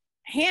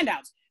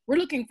handouts. We're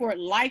looking for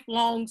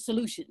lifelong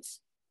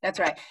solutions. That's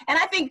right. And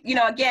I think, you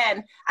know,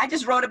 again, I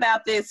just wrote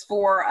about this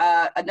for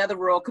another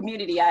rural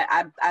community.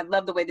 I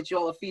love the way that you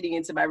all are feeding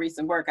into my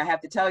recent work. I have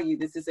to tell you,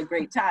 this is a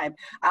great time.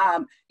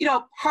 You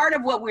know, part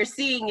of what we're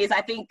seeing is, I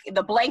think,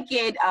 the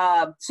blanket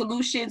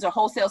solutions or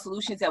wholesale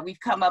solutions that we've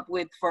come up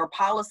with for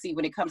policy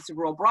when it comes to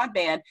rural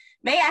broadband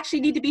may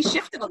actually need to be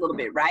shifted a little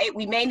bit, right?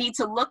 We may need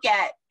to look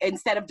at,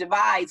 instead of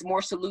divides,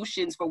 more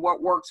solutions for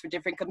what works for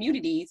different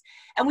communities.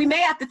 And we may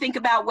have to think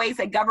about ways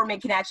that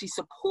government can actually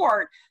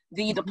support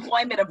the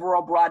deployment of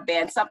rural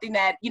broadband, something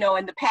that, you know,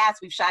 in the past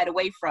we've shied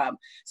away from.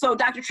 So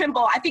Dr.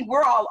 Trimble, I think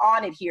we're all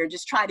on it here,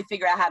 just trying to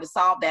figure out how to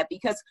solve that,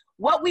 because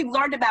what we've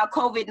learned about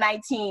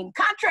COVID-19,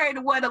 contrary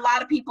to what a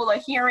lot of people are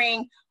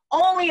hearing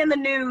only in the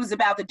news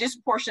about the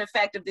disproportionate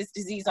effect of this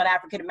disease on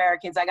African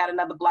Americans. I got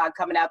another blog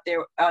coming out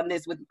there on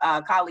this with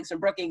colleagues from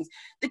Brookings.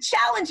 The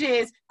challenge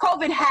is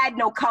COVID had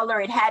no color,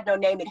 it had no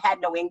name, it had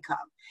no income.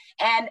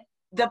 And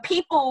the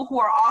people who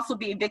are also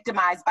being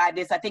victimized by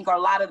this, I think, are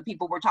a lot of the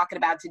people we're talking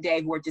about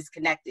today who are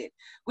disconnected,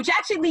 which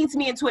actually leads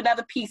me into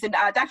another piece. And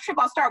Dr. Tripp,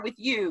 I'll start with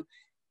you.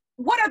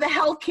 What are the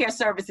healthcare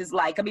services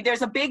like? I mean,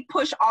 there's a big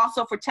push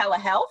also for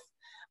telehealth.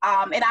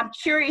 And I'm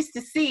curious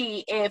to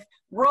see if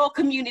rural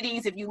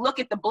communities, if you look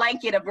at the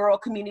blanket of rural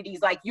communities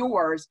like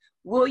yours,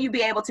 will you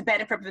be able to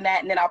benefit from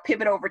that? And then I'll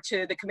pivot over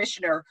to the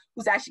commissioner,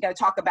 who's actually going to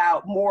talk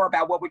about more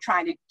about what we're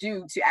trying to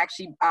do to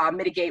actually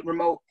mitigate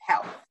remote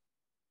health.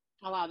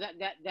 Oh, wow,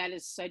 that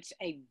is such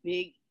a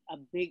big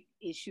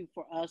issue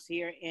for us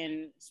here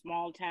in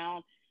small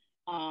town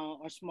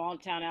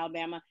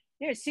Alabama.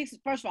 There's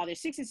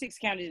 66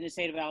 counties in the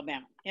state of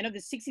Alabama. And of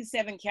the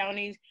 67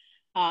 counties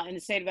in the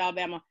state of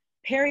Alabama,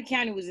 Perry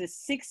County was the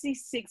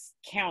 66th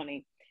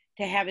county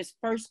to have its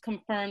first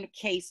confirmed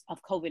case of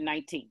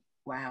COVID-19.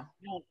 Wow.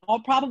 All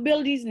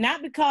probabilities,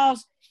 not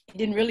because it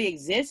didn't really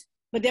exist,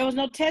 but there was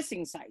no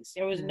testing sites.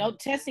 There was no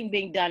testing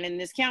being done in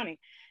this county.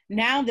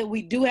 Now that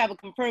we do have a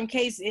confirmed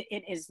case,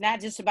 it is not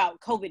just about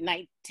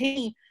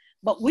COVID-19,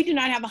 but we do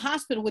not have a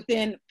hospital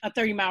within a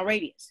 30-mile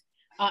radius.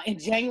 In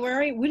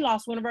January, we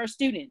lost one of our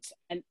students,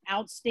 an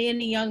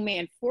outstanding young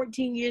man,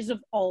 14 years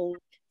of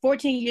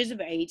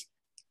age,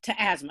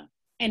 to asthma.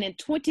 And in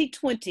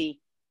 2020,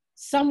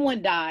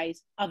 someone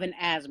dies of an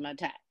asthma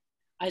attack.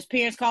 His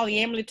parents called the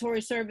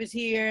ambulatory service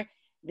here.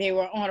 They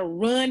were on a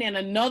run in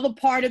another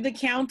part of the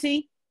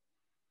county.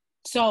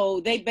 So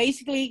they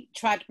basically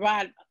tried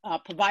to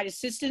provide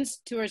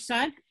assistance to her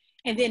son,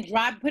 and then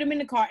put him in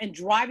the car and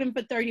drive him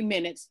for 30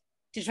 minutes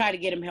to try to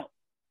get him help.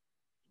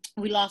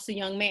 We lost a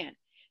young man.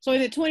 So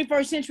in the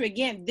 21st century,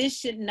 again, this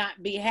should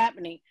not be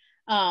happening.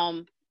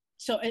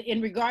 So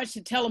in regards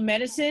to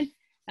telemedicine,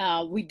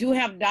 we do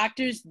have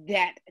doctors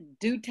that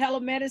do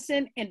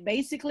telemedicine, and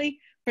basically,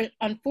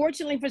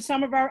 unfortunately for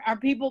some of our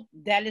people,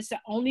 that is the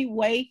only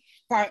way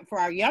for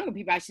our younger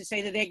people, I should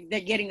say, that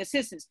they're getting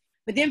assistance.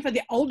 But then for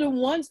the older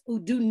ones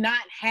who do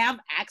not have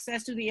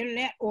access to the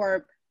internet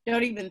or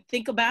don't even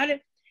think about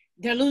it,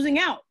 they're losing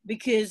out,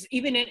 because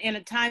even in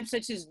a time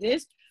such as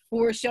this,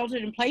 where we're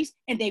sheltered in place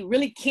and they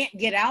really can't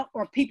get out,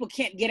 or people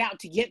can't get out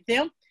to get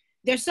them,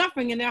 they're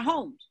suffering in their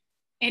homes.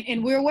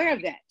 And we're aware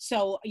of that.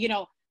 So, you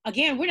know,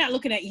 again, we're not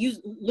looking at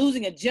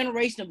losing a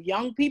generation of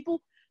young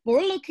people, but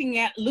we're looking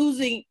at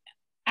losing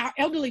our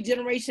elderly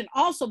generation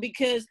also,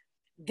 because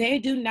they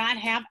do not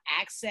have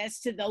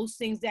access to those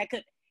things that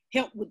could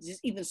help with just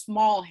even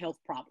small health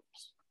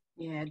problems.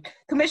 Yeah.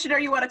 Commissioner,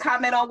 you want to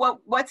comment on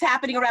what's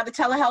happening around the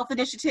telehealth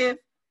initiative?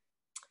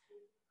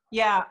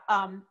 Yeah,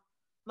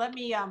 let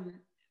me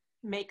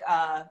make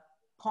a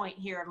point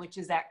here, which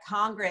is that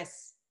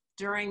Congress,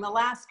 during the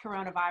last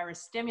coronavirus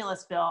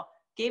stimulus bill,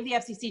 gave the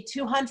FCC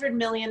 $200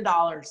 million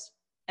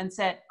and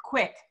said,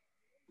 quick,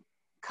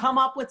 come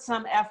up with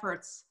some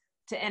efforts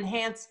to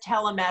enhance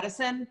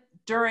telemedicine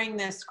during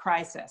this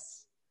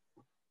crisis.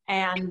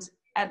 And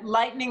at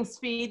lightning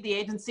speed, the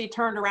agency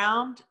turned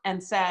around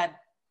and said,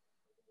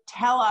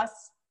 tell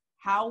us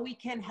how we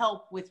can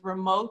help with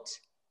remote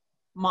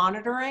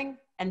monitoring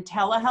and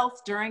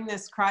telehealth during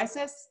this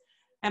crisis.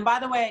 And by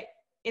the way,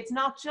 it's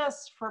not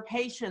just for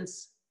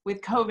patients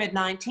with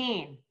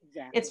COVID-19.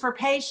 Exactly. It's for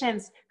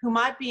patients who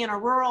might be in a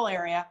rural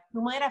area,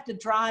 who might have to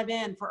drive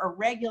in for a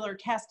regular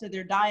test of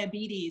their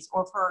diabetes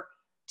or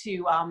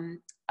to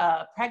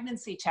a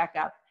pregnancy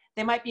checkup.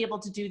 They might be able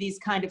to do these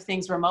kind of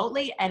things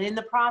remotely and in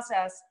the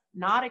process,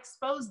 not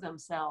expose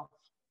themselves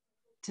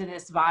to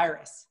this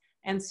virus.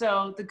 And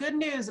so the good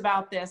news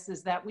about this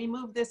is that we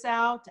moved this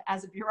out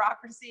as a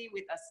bureaucracy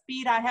with a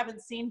speed I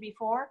haven't seen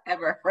before.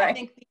 Ever,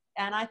 right?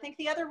 I think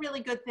the other really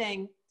good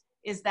thing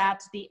is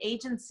that the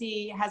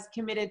agency has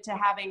committed to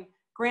having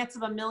grants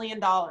of $1 million,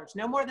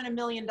 no more than $1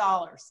 million.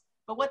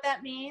 But what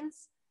that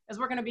means is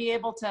we're going to be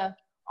able to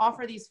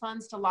offer these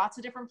funds to lots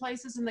of different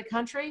places in the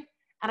country.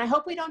 And I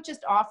hope we don't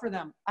just offer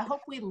them. I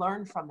hope we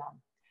learn from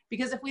them.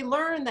 Because if we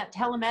learn that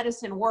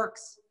telemedicine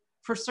works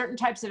for certain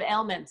types of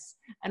ailments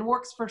and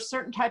works for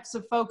certain types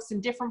of folks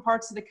in different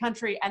parts of the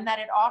country, and that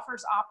it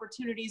offers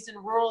opportunities in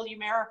rural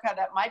America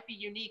that might be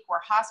unique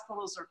where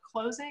hospitals are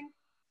closing,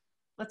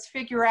 let's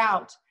figure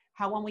out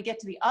how when we get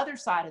to the other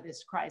side of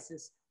this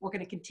crisis, we're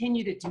going to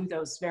continue to do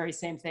those very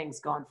same things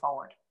going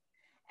forward.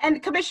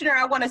 And Commissioner,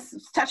 I want to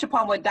touch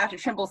upon what Dr.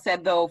 Trimble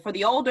said, though. For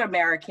the older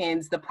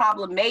Americans, the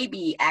problem may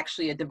be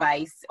actually a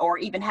device or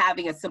even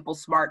having a simple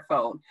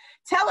smartphone.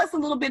 Tell us a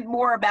little bit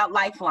more about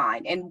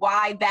Lifeline and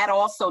why that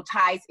also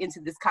ties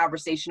into this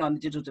conversation on the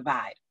digital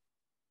divide.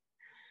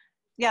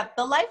 Yeah,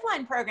 the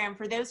Lifeline program,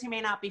 for those who may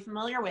not be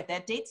familiar with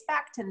it, dates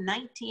back to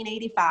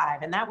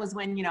 1985. And that was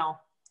when, you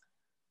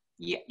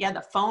had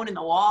the phone in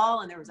the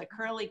wall and there was a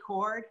curly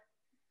cord.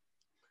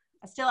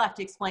 I still have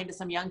to explain to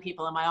some young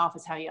people in my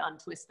office how you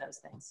untwist those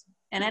things.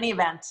 In any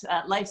event,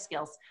 life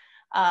skills.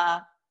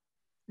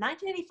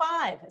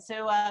 1985,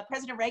 so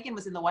President Reagan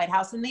was in the White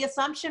House, and the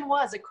assumption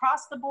was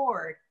across the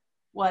board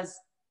was,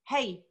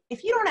 hey,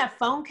 if you don't have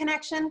phone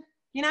connection,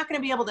 you're not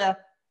gonna be able to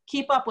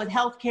keep up with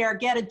healthcare,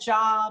 get a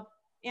job,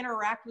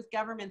 interact with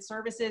government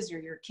services or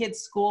your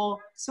kid's school.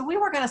 So we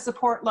were gonna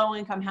support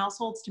low-income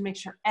households to make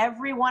sure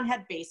everyone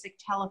had basic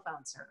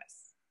telephone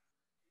service.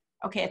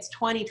 Okay, it's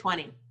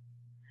 2020.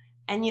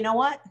 And you know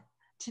what?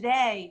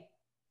 Today,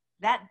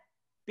 that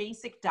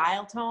basic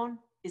dial tone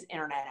is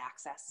internet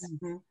access.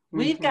 Mm-hmm.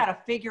 We've got to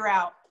figure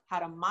out how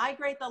to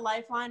migrate the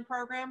Lifeline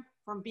program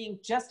from being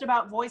just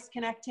about voice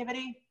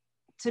connectivity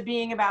to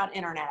being about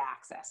internet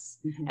access.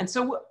 Mm-hmm. And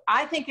so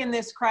I think in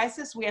this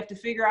crisis, we have to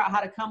figure out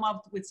how to come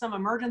up with some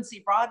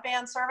emergency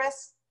broadband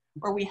service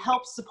where we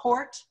help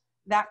support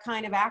that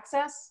kind of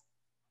access,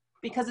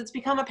 because it's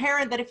become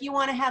apparent that if you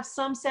want to have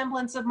some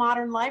semblance of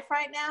modern life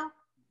right now,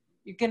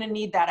 you're going to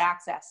need that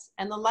access.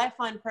 And the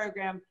Lifeline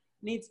program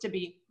needs to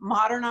be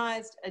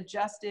modernized,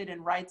 adjusted,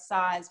 and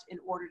right-sized in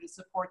order to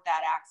support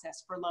that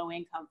access for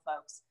low-income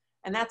folks.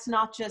 And that's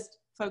not just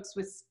folks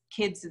with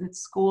kids in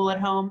school at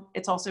home,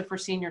 it's also for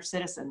senior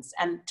citizens.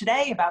 And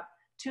today, about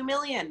 2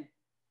 million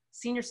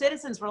senior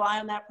citizens rely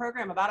on that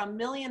program. About 1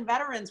 million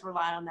veterans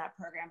rely on that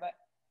program. But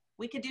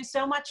we could do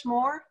so much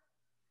more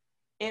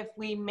if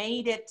we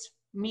made it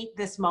meet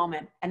this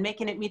moment, and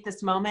making it meet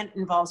this moment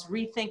involves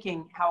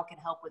rethinking how it can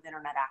help with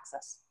internet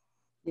access.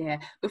 Yeah.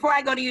 Before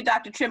I go to you,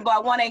 Dr. Trimble, I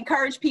want to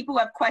encourage people who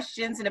have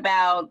questions in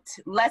about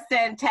less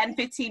than 10,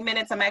 15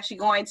 minutes. I'm actually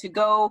going to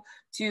go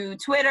to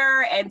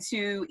Twitter and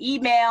to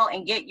email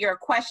and get your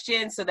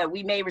questions so that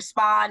we may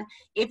respond.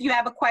 If you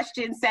have a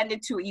question, send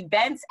it to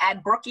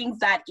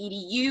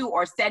events@brookings.edu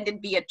or send it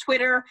via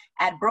Twitter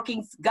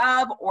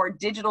 @BrookingsGov or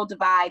Digital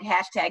Divide,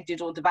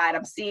 #Digital Divide.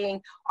 I'm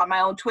seeing on my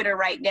own Twitter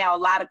right now a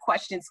lot of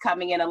questions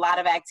coming in, a lot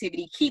of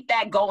activity. Keep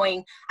that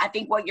going. I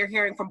think what you're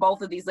hearing from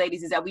both of these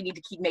ladies is that we need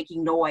to keep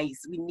making noise.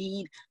 We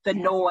need the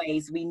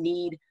noise. We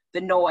need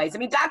the noise. I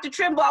mean, Dr.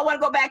 Trimble, I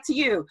want to go back to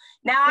you.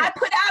 Now, I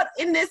put out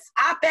in this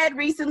op-ed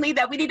recently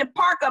that we need to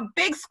park a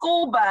big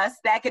school bus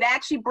that could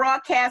actually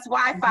broadcast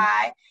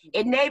Wi-Fi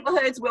in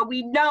neighborhoods where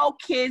we know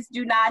kids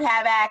do not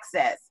have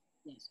access.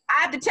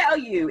 I have to tell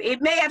you, it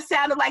may have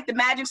sounded like the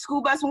magic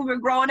school bus when we were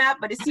growing up,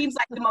 but it seems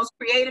like the most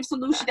creative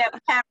solution that we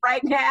have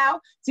right now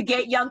to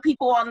get young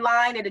people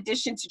online, in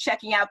addition to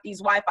checking out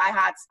these Wi-Fi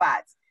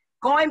hotspots.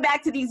 Going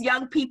back to these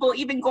young people,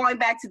 even going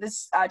back to the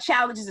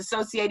challenges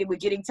associated with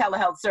getting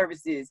telehealth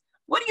services.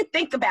 What do you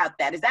think about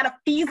that? Is that a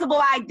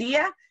feasible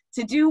idea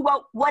to do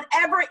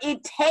whatever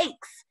it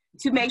takes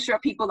to make sure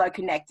people are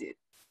connected?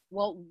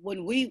 Well,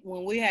 when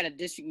we had a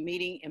district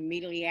meeting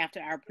immediately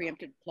after our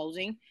preemptive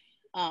closing,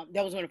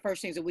 that was one of the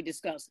first things that we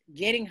discussed,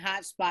 getting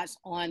hotspots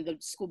on the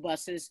school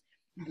buses,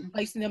 and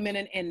placing them in,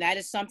 and that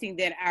is something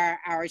that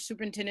our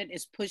superintendent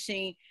is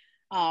pushing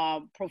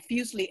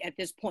profusely at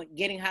this point,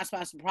 getting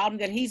hotspots. The problem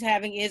that he's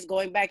having is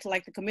going back to,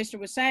 like the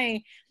commissioner was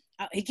saying,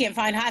 he can't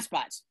find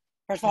hotspots.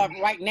 First of all,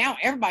 right now,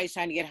 everybody's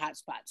trying to get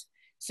hotspots.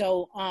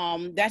 So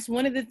that's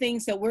one of the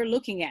things that we're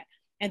looking at.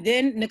 And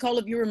then, Nicole,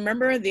 if you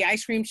remember the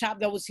ice cream shop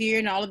that was here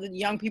and all of the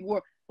young people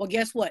were, well,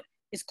 guess what?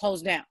 It's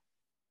closed down.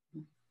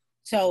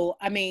 So,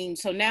 I mean,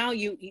 so now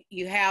you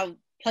have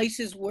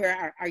places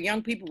where our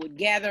young people would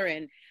gather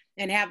and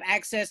have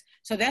access.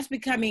 So that's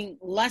becoming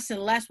less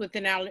and less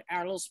within our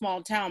little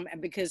small town,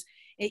 because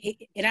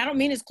and I don't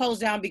mean it's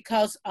closed down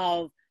because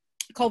of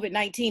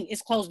COVID-19,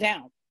 it's closed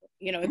down.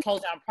 You know, it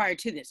closed down prior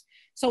to this.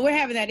 So we're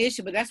having that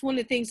issue, but that's one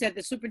of the things that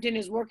the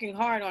superintendent is working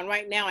hard on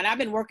right now. And I've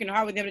been working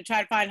hard with them to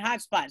try to find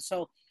hotspots.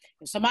 So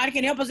if somebody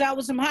can help us out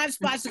with some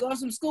hotspots to go on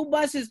some school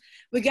buses,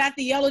 we got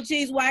the yellow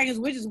cheese wagons.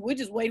 We're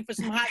just waiting for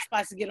some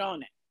hotspots to get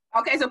on it.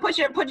 Okay, so put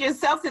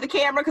yourself to the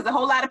camera, because a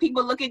whole lot of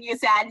people look at you and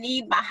say, I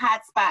need my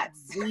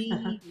hotspots.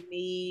 We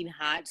need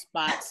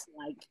hotspots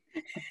like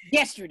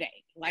yesterday.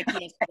 And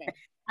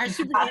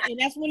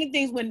that's one of the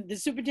things when the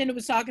superintendent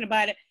was talking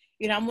about it.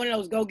 You know, I'm one of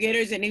those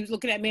go-getters, and he was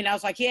looking at me, and I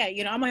was like, yeah,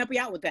 you know, I'm gonna help you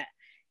out with that.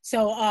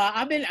 So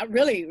I've been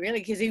really,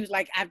 because he was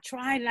like, I've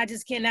tried and I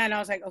just cannot. And I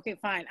was like, okay,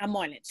 fine, I'm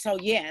on it. So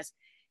yes,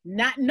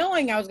 not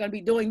knowing I was gonna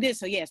be doing this.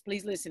 So yes,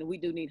 please listen, we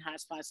do need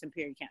hotspots in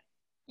Perry County.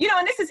 You know,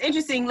 and this is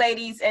interesting,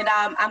 ladies, and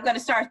I'm gonna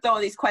start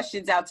throwing these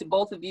questions out to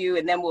both of you,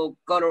 and then we'll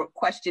go to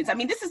questions. I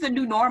mean, this is the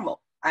new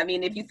normal. I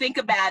mean, if you think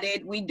about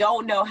it, we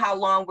don't know how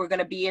long we're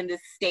gonna be in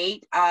this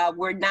state.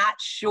 We're not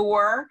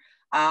sure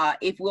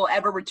if we'll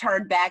ever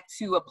return back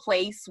to a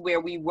place where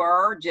we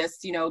were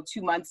just, 2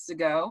 months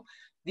ago.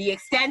 The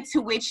extent to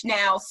which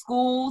now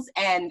schools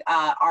and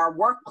our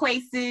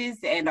workplaces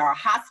and our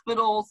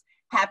hospitals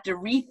have to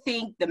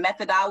rethink the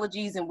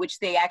methodologies in which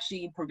they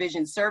actually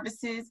provision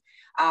services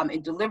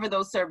and deliver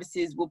those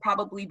services will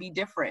probably be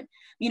different.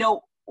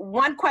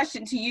 One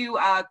question to you,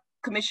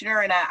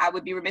 Commissioner, and I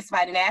would be remiss if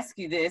I didn't ask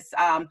you this,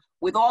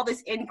 with all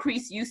this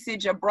increased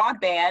usage of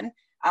broadband,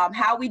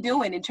 how are we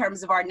doing in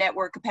terms of our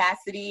network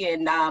capacity?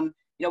 And,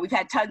 we've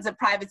had tons of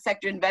private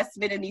sector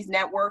investment in these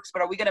networks,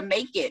 but are we going to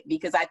make it?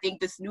 Because I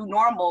think this new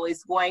normal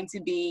is going to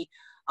be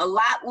a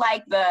lot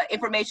like the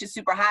information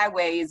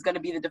superhighway is going to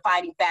be the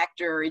defining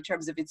factor in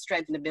terms of its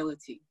strength and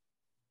ability.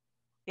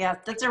 Yeah,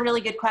 that's a really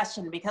good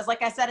question, because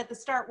like I said at the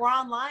start, we're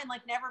online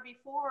like never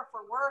before,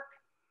 for work,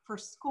 for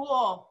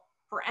school,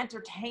 for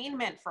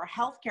entertainment, for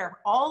healthcare,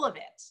 all of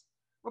it.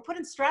 We're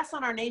putting stress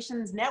on our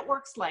nation's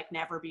networks like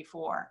never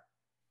before.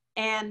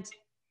 And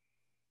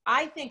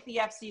I think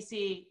the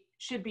FCC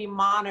should be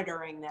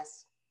monitoring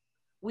this.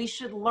 We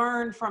should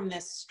learn from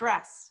this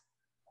stress.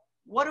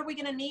 What are we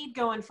going to need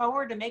going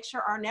forward to make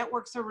sure our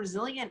networks are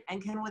resilient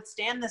and can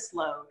withstand this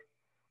load?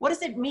 What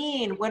does it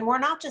mean when we're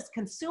not just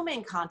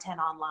consuming content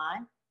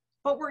online,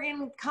 but we're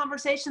in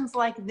conversations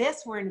like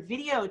this, we're in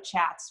video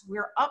chats,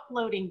 we're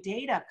uploading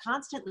data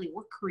constantly,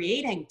 we're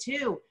creating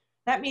too.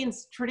 That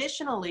means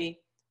traditionally,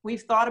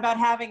 we've thought about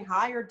having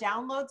higher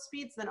download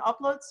speeds than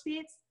upload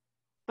speeds,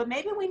 but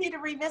maybe we need to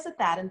revisit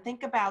that and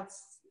think about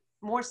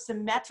more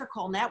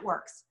symmetrical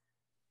networks,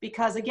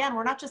 because again,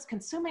 we're not just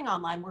consuming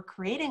online, we're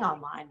creating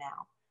online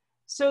now.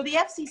 So the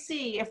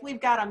FCC, if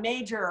we've got a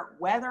major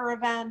weather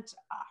event,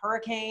 a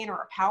hurricane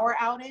or a power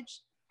outage,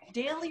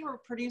 daily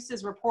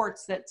produces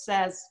reports that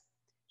says,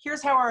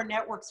 here's how our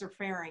networks are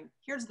faring.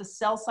 Here's the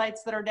cell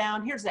sites that are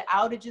down. Here's the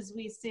outages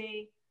we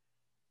see.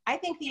 I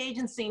think the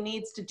agency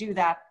needs to do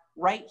that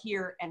right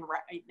here and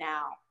right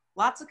now.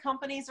 Lots of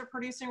companies are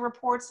producing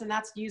reports, and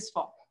that's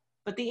useful.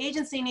 But the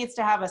agency needs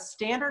to have a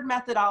standard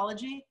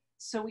methodology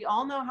so we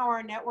all know how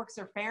our networks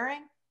are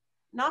faring,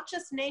 not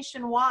just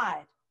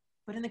nationwide,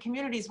 but in the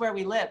communities where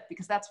we live,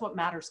 because that's what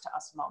matters to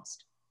us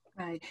most.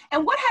 Right.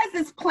 And what has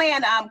this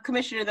plan,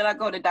 Commissioner, then I'll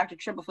go to Dr.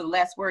 Trimble for the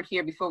last word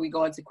here before we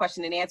go into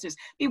question and answers.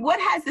 I mean, what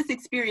has this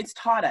experience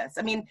taught us?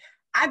 I mean,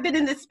 I've been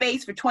in this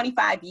space for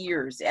 25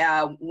 years,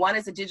 one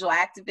as a digital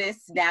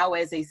activist, now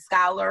as a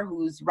scholar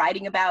who's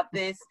writing about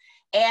this.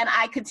 And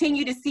I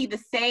continue to see the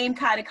same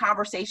kind of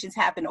conversations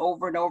happen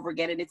over and over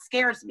again. And it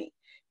scares me,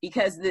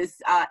 because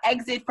this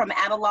exit from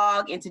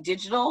analog into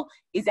digital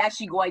is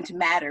actually going to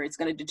matter. It's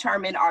going to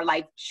determine our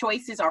life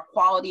choices, our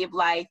quality of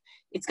life.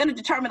 It's going to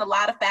determine a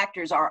lot of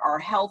factors, our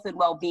health and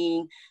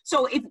well-being.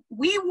 So if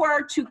we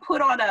were to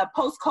put on a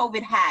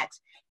post-COVID hat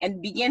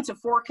and begin to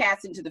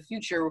forecast into the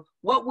future,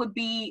 what would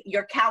be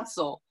your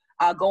counsel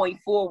going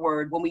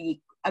forward when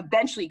we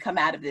eventually come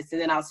out of this? And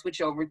then I'll switch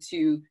over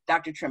to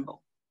Dr.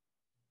 Trimble.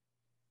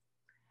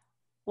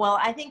 Well,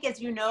 I think,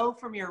 as you know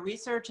from your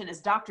research, and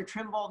as Dr.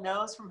 Trimble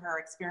knows from her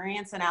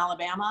experience in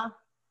Alabama,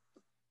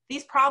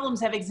 these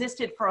problems have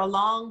existed for a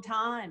long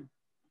time.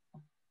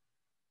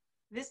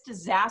 This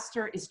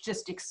disaster is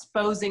just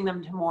exposing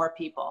them to more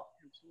people.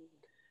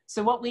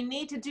 So what we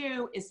need to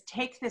do is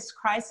take this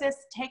crisis,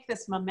 take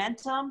this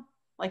momentum,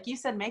 like you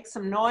said, make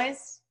some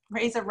noise,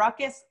 raise a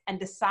ruckus, and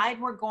decide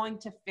we're going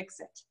to fix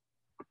it.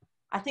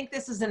 I think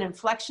this is an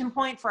inflection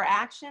point for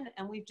action,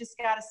 and we've just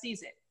got to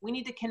seize it. We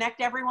need to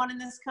connect everyone in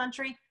this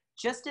country,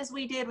 just as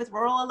we did with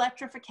rural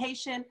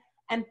electrification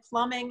and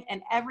plumbing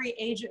and every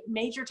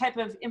major type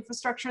of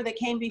infrastructure that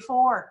came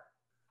before.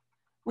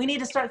 We need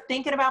to start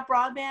thinking about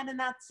broadband in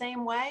that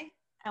same way,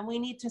 and we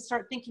need to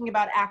start thinking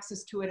about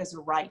access to it as a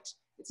right.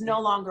 It's no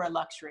longer a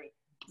luxury.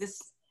 This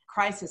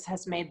crisis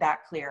has made that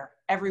clear.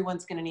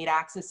 Everyone's going to need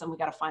access, and we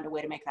got to find a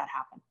way to make that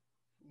happen.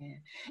 Yeah.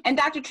 And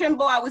Dr.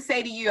 Trimble, I would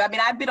say to you, I mean,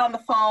 I've been on the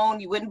phone,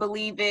 you wouldn't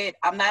believe it.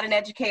 I'm not an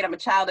educator, I'm a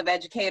child of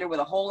educator with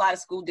a whole lot of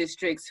school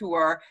districts who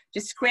are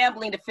just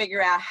scrambling to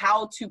figure out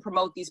how to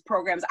promote these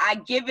programs.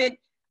 I give it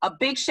a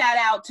big shout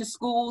out to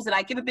schools, and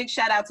I give a big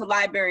shout out to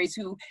libraries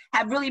who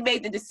have really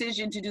made the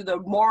decision to do the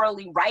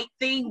morally right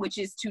thing, which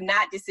is to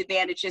not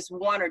disadvantage just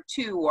one or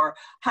two or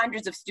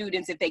hundreds of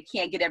students if they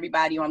can't get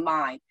everybody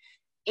online.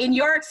 In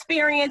your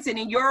experience and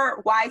in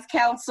your wise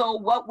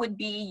counsel, what would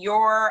be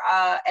your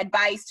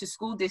advice to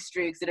school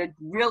districts that are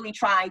really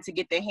trying to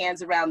get their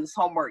hands around this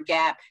homework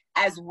gap,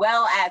 as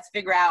well as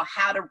figure out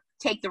how to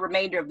take the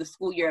remainder of the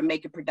school year and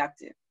make it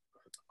productive?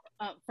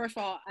 First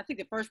of all, I think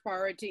the first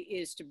priority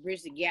is to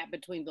bridge the gap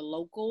between the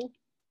local,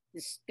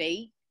 the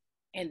state,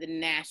 and the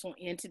national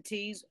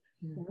entities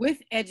with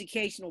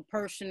educational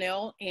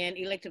personnel and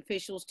elected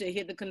officials to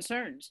hear the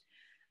concerns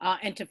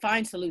and to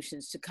find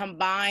solutions, to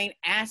combine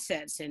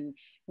assets and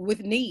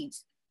with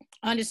needs,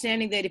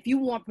 understanding that if you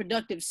want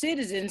productive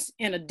citizens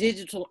in a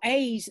digital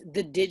age,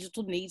 the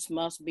digital needs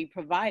must be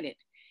provided.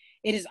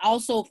 It has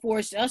also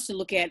forced us to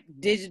look at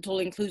digital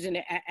inclusion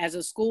as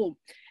a school.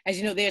 As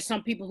you know, there are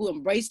some people who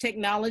embrace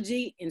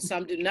technology and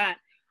some do not.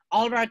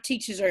 All of our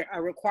teachers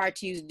are required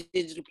to use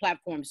digital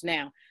platforms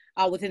now.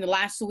 Within the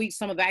last 2 weeks,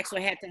 some have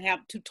actually had to have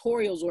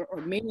tutorials or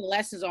mini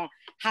lessons on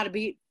how to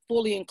be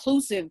fully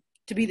inclusive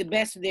to be the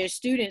best for their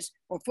students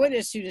or for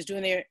their students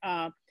doing their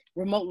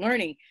remote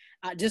learning.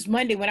 Just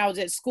Monday when I was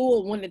at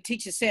school, one of the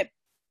teachers said,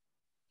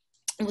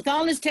 with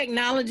all this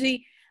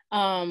technology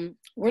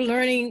we're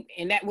learning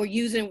and that we're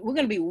using, we're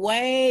going to be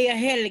way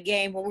ahead of the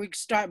game when we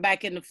start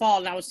back in the fall.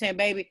 And I was saying,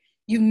 baby,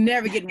 you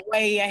never get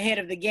way ahead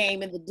of the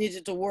game in the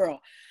digital world.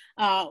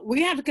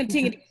 We have to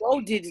continue to grow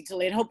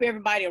digitally and hope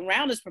everybody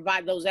around us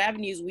provide those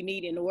avenues we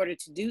need in order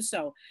to do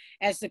so.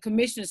 As the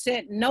commissioner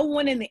said, no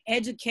one in the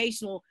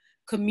educational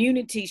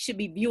community should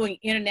be viewing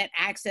internet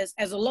access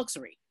as a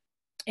luxury.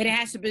 It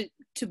has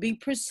to be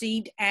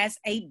perceived as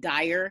a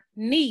dire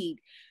need.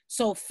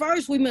 So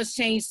first, we must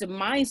change the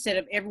mindset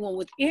of everyone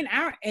within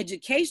our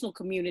educational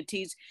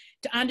communities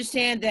to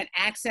understand that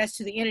access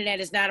to the internet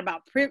is not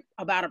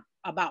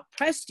about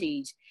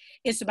prestige.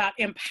 It's about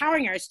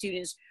empowering our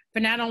students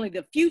for not only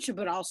the future,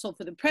 but also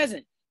for the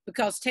present,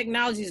 because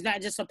technology is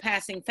not just a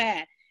passing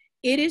fad.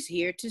 It is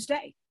here to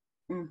stay.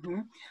 Mm-hmm.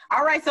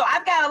 All right, so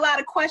I've got a lot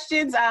of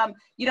questions.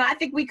 I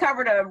think we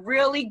covered a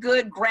really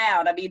good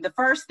ground. I mean, the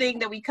first thing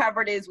that we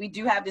covered is we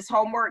do have this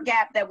homework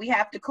gap that we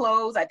have to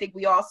close. I think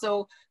we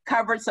also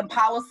covered some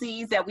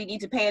policies that we need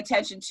to pay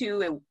attention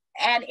to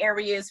and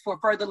areas for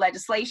further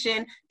legislation.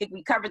 I think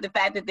we covered the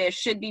fact that there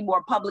should be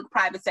more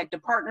public-private sector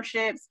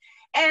partnerships.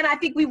 And I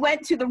think we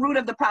went to the root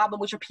of the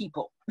problem, which are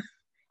people.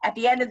 At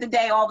the end of the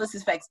day, all this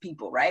affects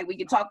people, right? We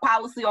can talk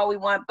policy all we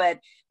want, but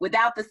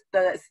without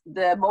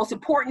the most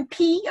important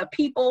P of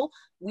people,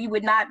 we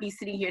would not be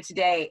sitting here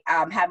today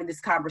having this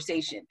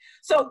conversation.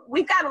 So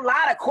we've got a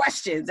lot of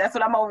questions. That's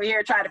what I'm over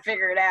here trying to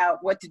figure it out,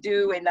 what to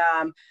do. And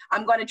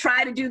I'm going to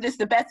try to do this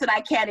the best that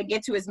I can and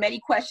get to as many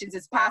questions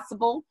as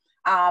possible.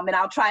 And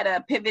I'll try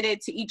to pivot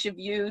it to each of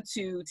you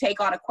to take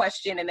on a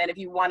question. And then if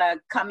you want to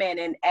come in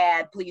and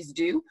add, please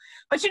do.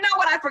 But you know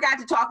what I forgot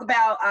to talk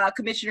about,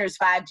 Commissioner, is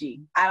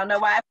 5G. I don't know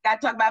why I forgot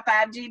to talk about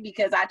 5G,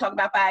 because I talk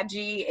about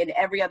 5G in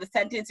every other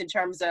sentence in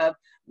terms of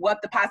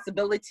what the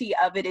possibility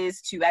of it is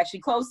to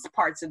actually close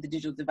parts of the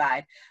digital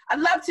divide.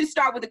 I'd love to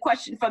start with a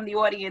question from the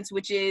audience,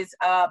 which is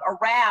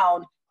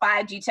around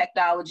 5G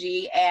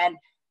technology and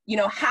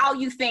how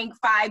you think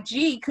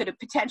 5G could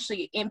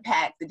potentially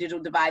impact the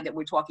digital divide that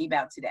we're talking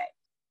about today.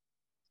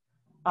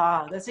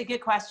 That's a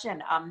good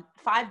question.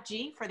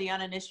 5G, for the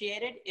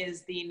uninitiated,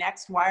 is the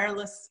next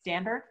wireless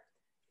standard.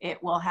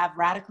 It will have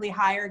radically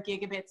higher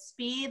gigabit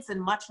speeds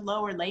and much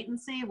lower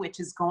latency, which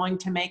is going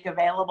to make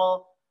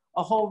available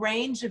a whole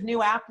range of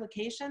new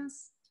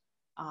applications.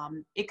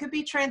 It could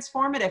be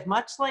transformative,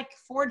 much like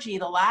 4G,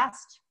 the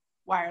last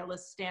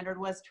wireless standard,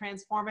 was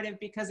transformative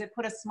because it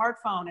put a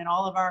smartphone in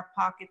all of our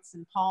pockets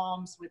and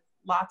palms with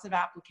lots of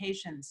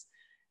applications.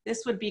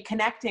 This would be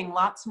connecting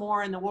lots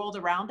more in the world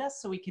around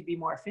us so we could be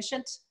more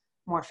efficient,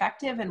 more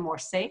effective, and more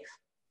safe.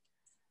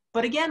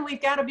 But again,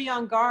 we've got to be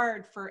on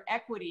guard for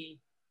equity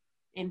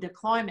in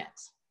deployment,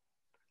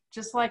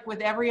 just like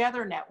with every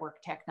other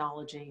network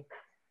technology.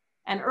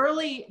 And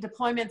early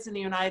deployments in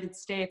the United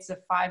States of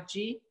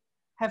 5G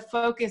have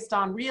focused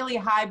on really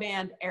high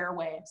band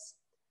airwaves.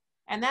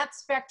 And that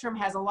spectrum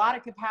has a lot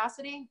of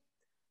capacity,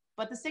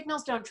 but the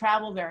signals don't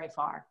travel very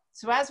far.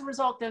 So as a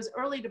result, those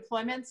early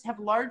deployments have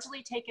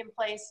largely taken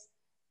place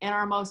in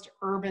our most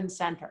urban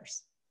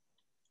centers.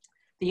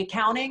 The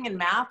accounting and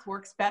math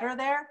works better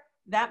there.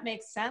 That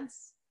makes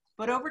sense.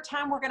 But over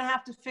time, we're going to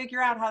have to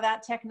figure out how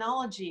that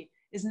technology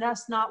is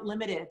just not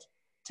limited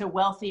to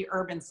wealthy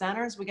urban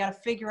centers. We got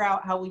to figure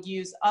out how we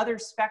use other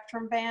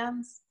spectrum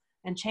bands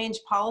and change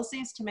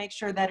policies to make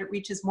sure that it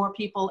reaches more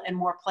people in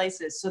more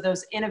places. So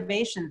those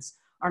innovations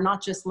are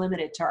not just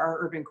limited to our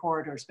urban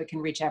corridors, but can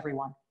reach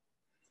everyone.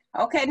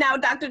 Okay, now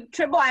Dr.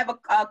 Trimble, I have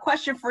a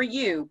question for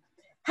you.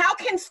 How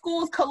can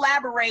schools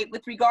collaborate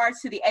with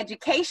regards to the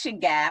education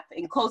gap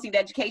and closing the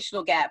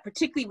educational gap,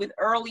 particularly with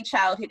early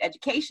childhood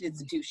education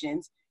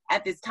institutions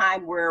at this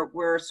time where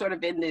we're sort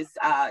of in this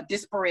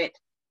disparate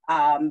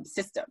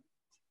system?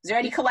 Is there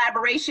any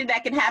collaboration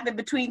that can happen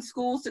between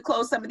schools to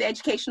close some of the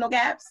educational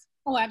gaps?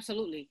 Oh,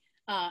 absolutely.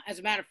 As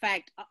a matter of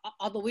fact,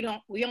 although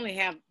we only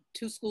have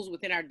 2 schools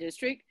within our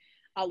district,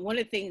 one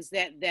of the things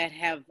that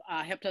have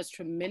helped us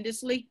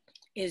tremendously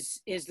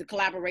is the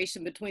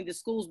collaboration between the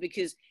schools,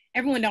 because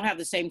everyone don't have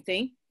the same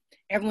thing.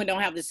 Everyone do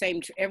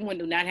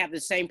not have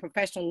the same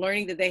professional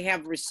learning that they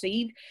have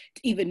received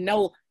to even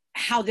know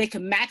how they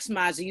can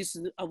maximize the use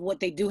of what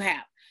they do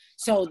have.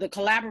 So the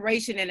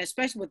collaboration, and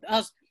especially with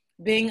us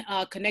being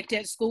connected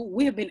at school,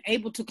 we have been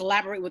able to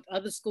collaborate with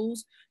other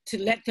schools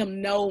to let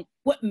them know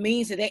what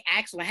means that they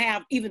actually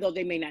have, even though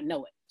they may not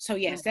know it. So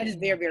yes, that is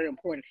very, very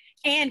important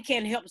and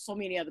can help so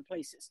many other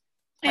places.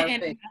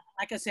 And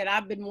like I said,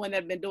 I've been one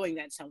that's been doing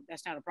that, so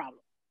that's not a problem.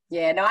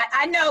 Yeah, no,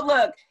 I know,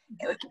 look,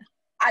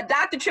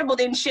 Dr. Trimble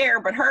didn't share,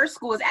 but her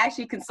school is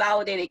actually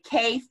consolidated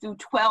K through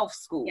 12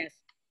 schools. Yes.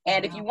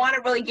 And if you want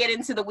to really get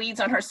into the weeds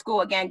on her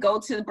school, again, go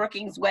to the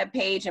Brookings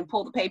webpage and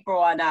pull the paper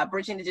on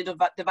bridging the digital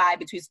divide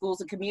between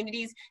schools and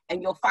communities,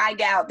 and you'll find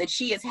out that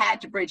she has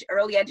had to bridge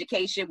early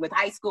education with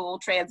high school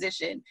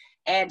transition,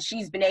 and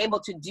she's been able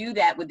to do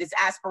that with this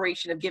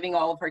aspiration of giving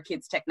all of her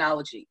kids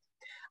technology.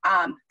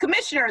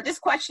 Commissioner, this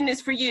question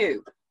is for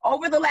you.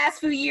 Over the last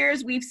few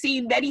years, we've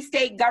seen many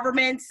state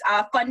governments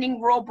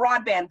funding rural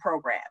broadband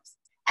programs.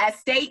 As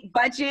state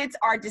budgets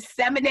are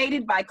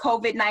disseminated by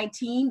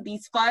COVID-19,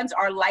 these funds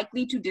are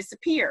likely to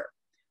disappear.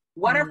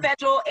 What are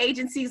federal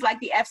agencies like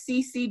the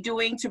FCC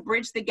doing to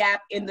bridge the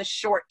gap in the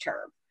short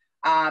term?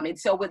 And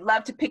so we'd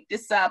love to pick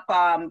this up,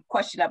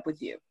 question up with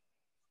you.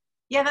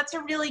 Yeah, that's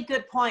a really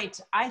good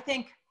point. I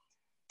think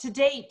to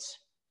date,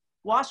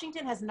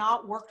 Washington has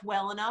not worked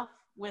well enough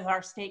with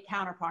our state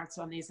counterparts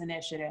on these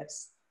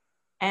initiatives.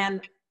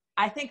 And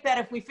I think that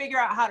if we figure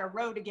out how to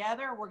row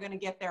together, we're going to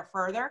get there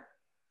further.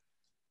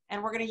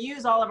 And we're going to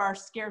use all of our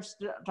scarce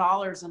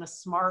dollars in a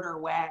smarter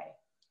way.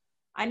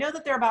 I know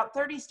that there are about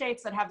 30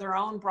 states that have their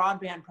own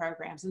broadband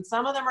programs, and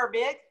some of them are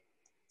big,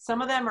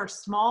 some of them are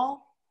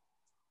small.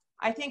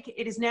 I think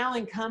it is now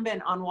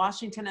incumbent on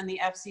Washington and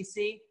the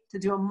FCC to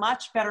do a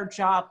much better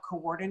job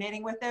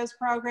coordinating with those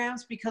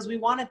programs, because we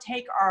want to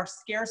take our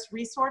scarce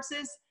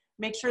resources,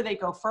 make sure they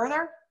go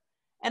further.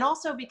 And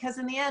also because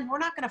in the end, we're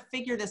not going to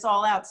figure this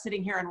all out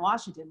sitting here in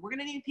Washington. We're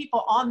going to need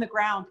people on the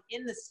ground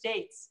in the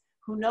states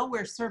who know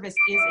where service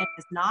is and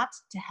is not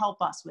to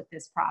help us with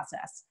this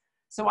process.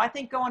 So I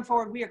think going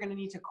forward, we are going to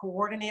need to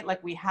coordinate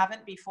like we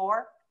haven't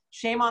before.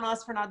 Shame on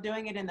us for not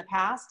doing it in the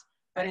past,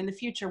 but in the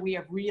future, we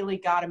have really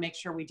got to make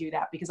sure we do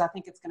that, because I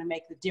think it's going to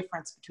make the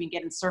difference between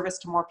getting service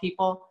to more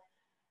people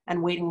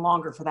and waiting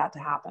longer for that to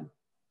happen.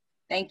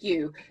 Thank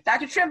you.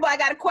 Dr. Trimble, I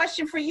got a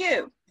question for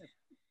you.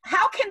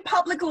 How can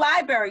public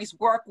libraries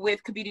work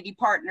with community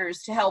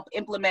partners to help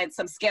implement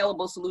some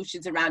scalable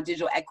solutions around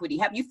digital equity?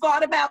 Have you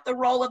thought about the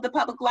role of the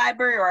public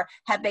library, or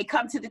have they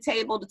come to the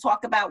table to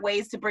talk about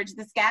ways to bridge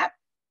this gap?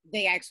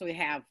 They actually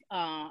have.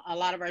 A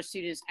lot of our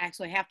students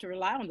actually have to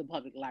rely on the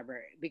public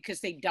library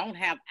because they don't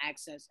have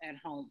access at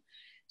home.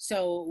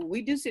 So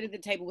we do sit at the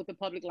table with the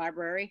public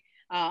library.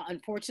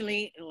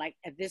 Unfortunately, like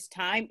at this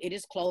time, it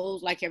is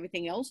closed like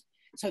everything else.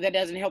 So that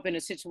doesn't help in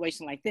a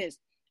situation like this.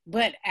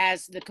 But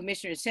as the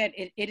commissioner said,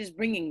 it is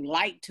bringing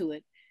light to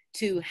it,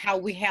 to how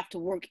we have to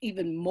work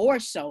even more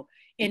so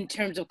in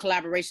terms of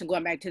collaboration,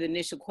 going back to the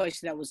initial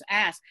question that was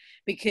asked,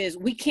 because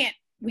we can't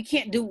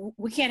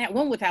have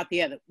one without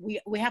the other.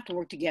 We have to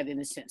work together in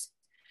this sense.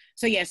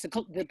 So yes,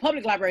 the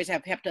public libraries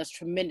have helped us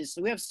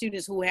tremendously. We have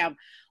students who have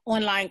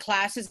online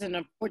classes, and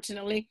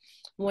unfortunately,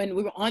 when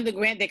we were on the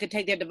grant, they could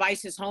take their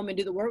devices home and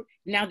do the work.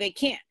 Now they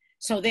can't.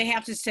 So they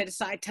have to set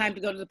aside time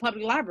to go to the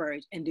public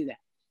libraries and do that.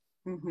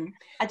 Mm-hmm.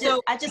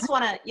 I just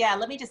want to,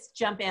 let me just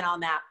jump in on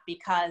that,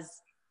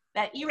 because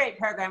that E-rate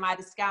program I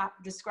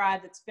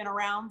described that's been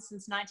around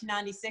since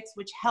 1996,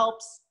 which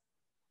helps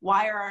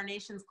wire our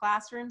nation's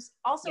classrooms,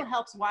 also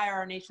helps wire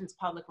our nation's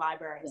public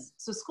libraries. Yeah.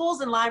 So schools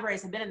and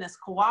libraries have been in this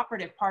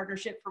cooperative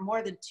partnership for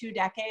more than 2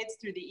 decades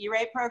through the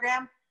E-rate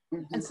program.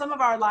 Mm-hmm. And some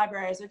of our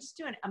libraries are just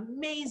doing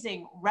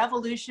amazing,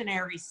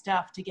 revolutionary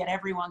stuff to get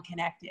everyone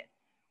connected.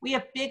 We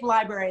have big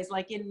libraries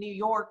like in New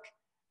York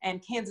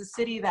and Kansas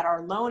City that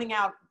are loaning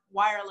out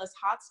wireless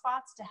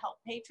hotspots to help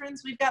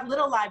patrons. We've got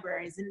little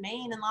libraries in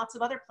Maine and lots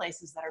of other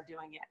places that are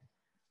doing it.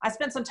 I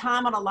spent some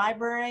time on a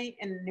library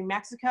in New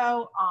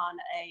Mexico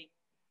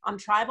on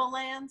tribal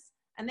lands,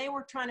 and they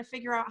were trying to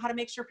figure out how to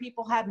make sure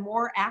people had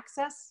more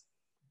access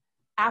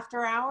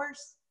after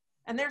hours.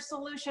 And their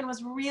solution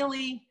was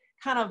really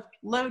kind of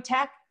low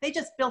tech. They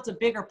just built a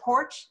bigger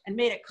porch and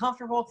made it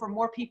comfortable for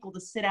more people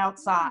to sit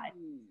outside.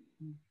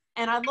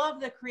 And I love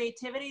the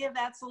creativity of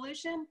that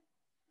solution.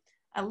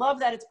 I love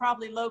that it's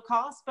probably low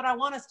cost, but I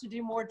want us to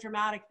do more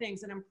dramatic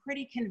things. And I'm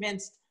pretty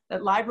convinced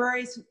that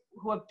libraries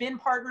who have been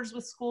partners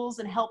with schools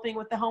and helping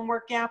with the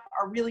homework gap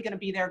are really going to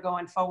be there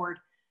going forward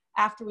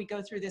after we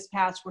go through this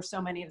patch where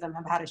so many of them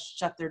have had to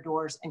shut their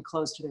doors and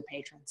close to their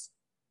patrons.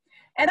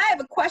 And I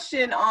have a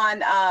question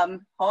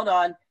on, hold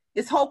on,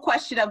 this whole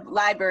question of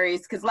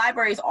libraries, because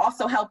libraries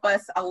also help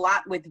us a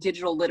lot with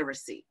digital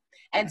literacy.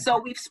 And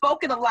so we've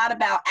spoken a lot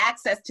about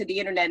access to the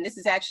internet, and this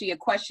is actually a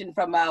question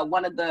from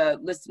one of the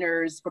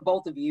listeners for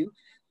both of you.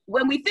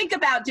 When we think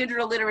about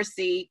digital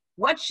literacy,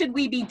 what should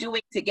we be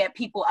doing to get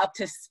people up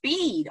to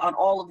speed on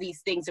all of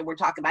these things that we're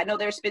talking about? I know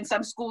there's been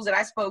some schools that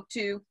I spoke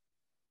to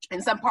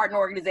and some partner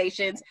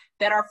organizations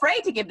that are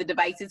afraid to give the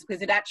devices because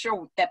they're not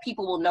sure that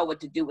people will know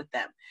what to do with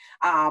them,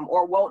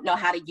 or won't know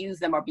how to use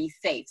them or be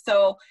safe.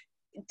 So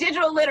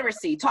digital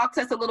literacy, talk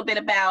to us a little bit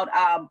about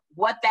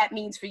what that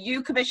means for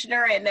you,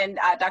 Commissioner, and then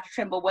Dr.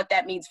 Trimble, what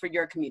that means for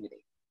your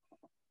community.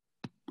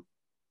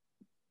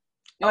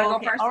 You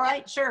want to go first? All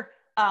right, sure.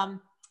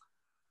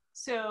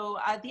 So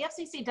the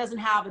FCC doesn't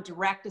have a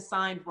direct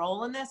assigned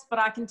role in this, but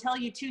I can tell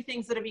you two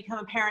things that have become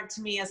apparent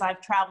to me as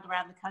I've traveled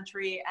around the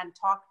country and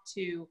talked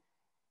to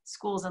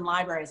schools and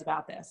libraries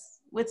about this.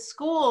 With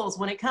schools,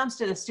 when it comes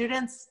to the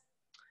students,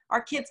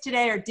 our kids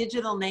today are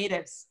digital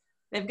natives.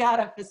 They've got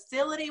a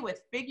facility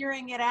with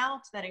figuring it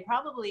out that it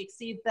probably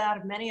exceeds that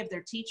of many of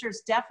their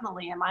teachers.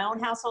 Definitely in my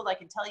own household, I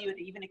can tell you it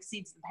even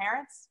exceeds the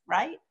parents,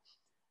 right?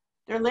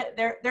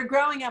 They're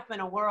growing up in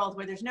a world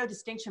where there's no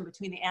distinction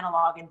between the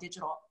analog and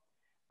digital.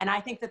 And I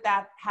think that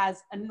that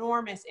has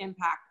enormous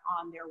impact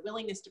on their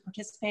willingness to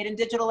participate in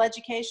digital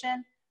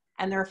education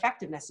and their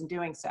effectiveness in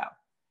doing so.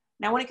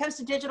 Now, when it comes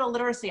to digital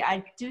literacy,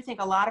 I do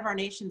think a lot of our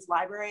nation's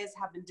libraries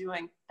have been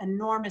doing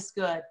enormous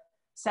good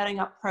setting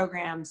up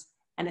programs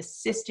and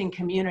assisting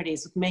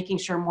communities with making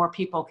sure more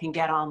people can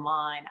get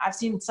online. I've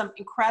seen some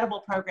incredible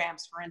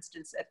programs, for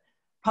instance, at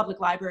public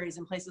libraries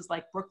in places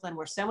like Brooklyn,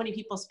 where so many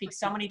people speak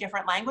so many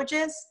different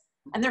languages,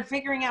 and they're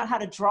figuring out how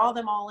to draw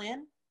them all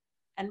in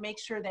and make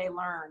sure they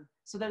learn.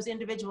 So those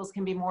individuals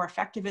can be more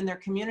effective in their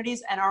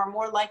communities and are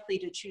more likely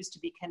to choose to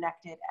be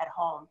connected at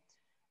home.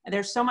 And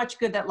there's so much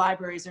good that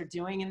libraries are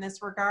doing in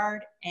this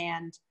regard.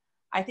 And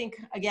I think,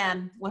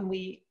 again, when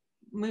we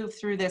move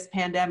through this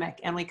pandemic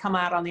and we come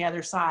out on the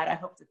other side, I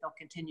hope that they'll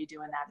continue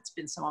doing that. It's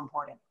been so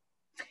important.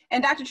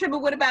 And Dr.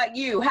 Trimble, what about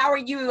you? How are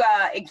you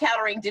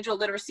encountering digital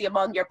literacy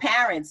among your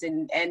parents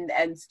and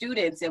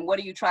students, and what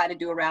are you trying to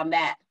do around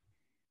that?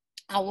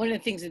 One of the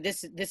things that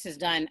this has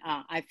done,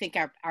 I think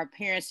our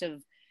parents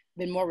have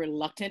been more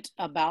reluctant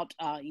about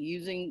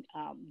using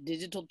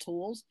digital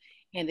tools,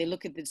 and they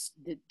look at this.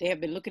 They have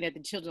been looking at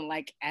the children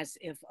like as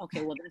if,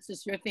 okay, well, this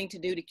is your thing to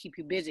do to keep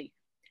you busy.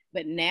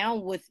 But now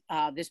with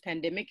this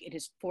pandemic, it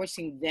is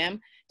forcing them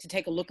to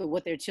take a look at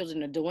what their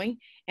children are doing,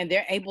 and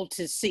they're able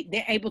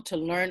to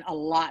learn a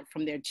lot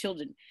from their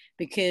children.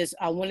 Because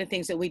one of the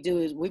things that we do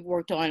is we've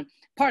worked on,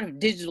 part of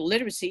digital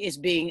literacy is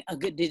being a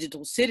good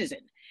digital citizen.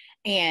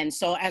 And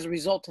so as a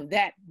result of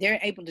that, they're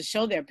able to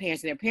show their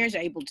parents, and their parents are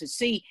able to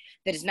see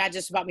that it's not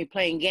just about me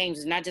playing games.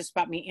 It's not just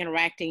about me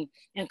interacting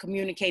and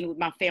communicating with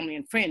my family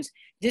and friends.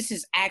 This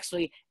is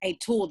actually a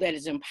tool that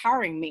is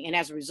empowering me. And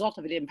as a result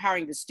of it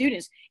empowering the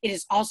students, it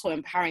is also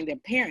empowering their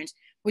parents,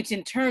 which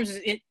in terms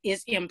it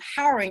is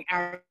empowering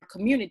our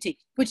community,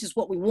 which is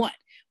what we want,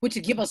 which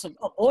will give us a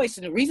voice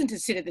and a reason to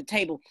sit at the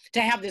table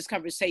to have this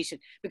conversation.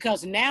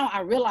 Because now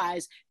I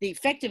realize the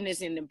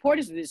effectiveness and the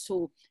importance of this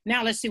tool.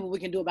 Now let's see what we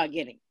can do about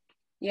getting.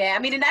 Yeah, I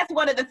mean, and that's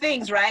one of the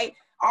things, right?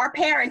 Our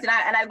parents,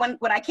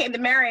 when I came to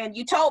Marion,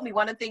 you told me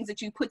one of the things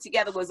that you put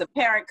together was a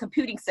parent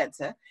computing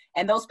center.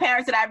 And those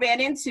parents that I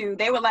ran into,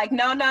 they were like,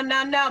 no,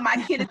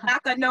 my kid is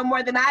not gonna know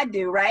more than I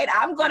do, right?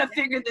 I'm gonna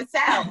figure this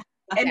out.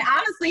 And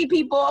honestly,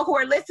 people who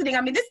are listening,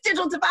 I mean, this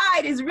digital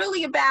divide is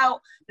really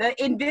about the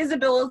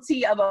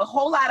invisibility of a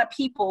whole lot of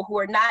people who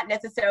are not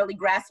necessarily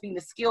grasping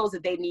the skills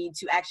that they need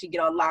to actually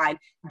get online.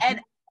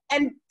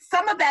 And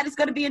some of that is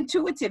going to be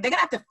intuitive. They're going to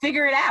have to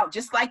figure it out,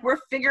 just like we're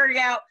figuring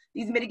out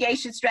these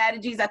mitigation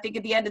strategies. I think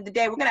at the end of the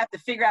day, we're going to have to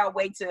figure out a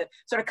way to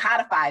sort of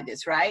codify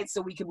this, right?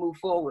 So we can move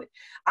forward.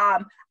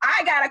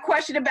 I got a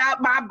question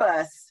about my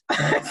bus.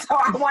 So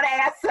I want to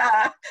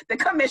ask the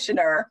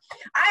commissioner.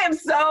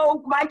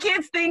 My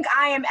kids think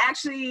I am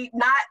actually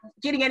not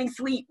getting any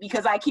sleep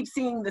because I keep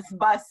seeing this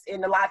bus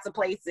in lots of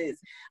places.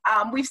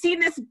 We've seen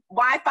this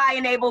Wi-Fi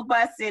enabled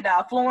bus in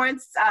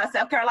Florence,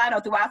 South Carolina,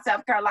 or throughout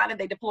South Carolina.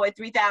 They deployed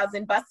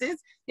 3,000 buses, I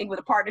think with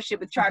a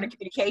partnership with Charter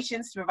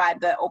Communications to provide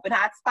the open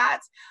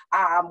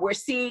hotspots. We're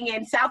seeing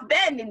in South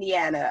Bend,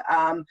 Indiana,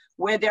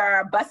 where there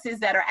are buses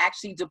that are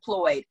actually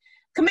deployed.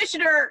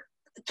 Commissioner,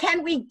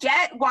 can we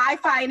get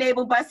Wi-Fi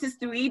enabled buses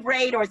through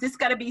E-Rate, or is this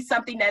going to be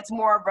something that's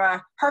more of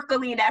a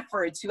Herculean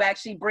effort to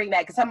actually bring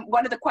that? Because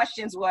one of the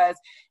questions was,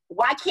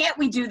 why can't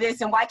we do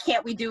this and why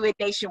can't we do it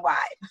nationwide?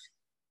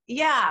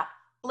 Yeah,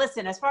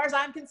 listen, as far as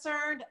I'm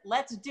concerned,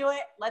 let's do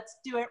it. Let's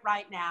do it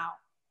right now.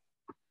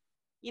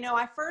 You know,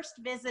 I first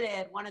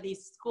visited one of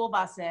these school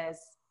buses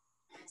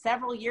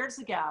several years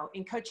ago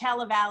in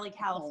Coachella Valley,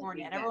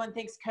 California. And everyone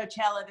thinks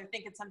Coachella, they're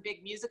thinking some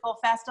big musical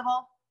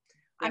festival.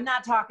 I'm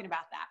not talking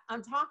about that.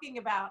 I'm talking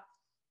about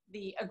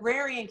the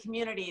agrarian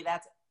community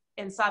that's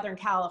in Southern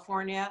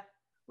California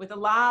with a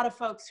lot of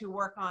folks who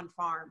work on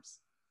farms.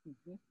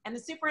 And the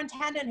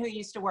superintendent who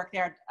used to work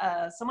there,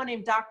 someone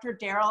named Dr.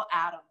 Daryl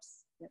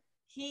Adams,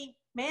 he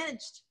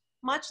managed,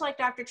 much like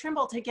Dr.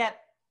 Trimble, to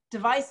get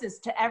devices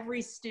to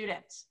every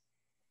student.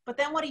 But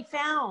then what he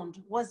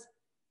found was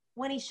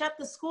when he shut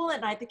the school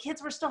at night, the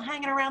kids were still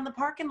hanging around the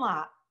parking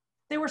lot.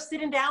 They were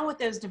sitting down with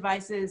those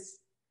devices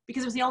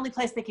because it was the only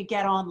place they could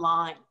get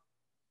online.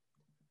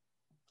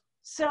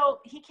 So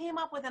he came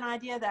up with an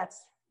idea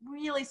that's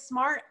really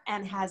smart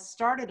and has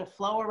started to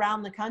flow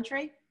around the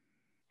country.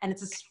 And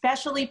it's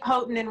especially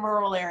potent in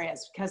rural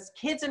areas because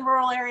kids in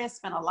rural areas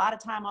spend a lot of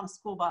time on a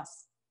school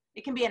bus.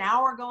 It can be an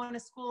hour going to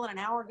school and an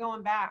hour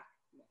going back.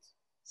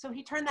 So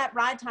he turned that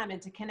ride time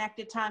into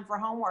connected time for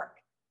homework.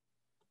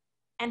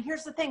 And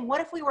here's the thing,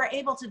 what if we were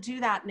able to do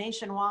that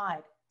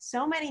nationwide?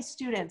 So many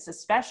students,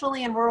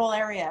 especially in rural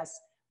areas,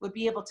 would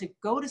be able to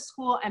go to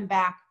school and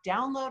back,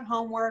 download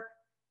homework,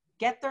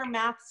 get their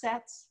math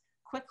sets,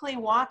 quickly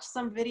watch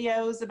some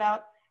videos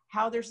about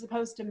how they're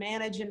supposed to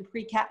manage in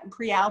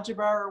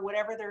pre-algebra or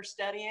whatever they're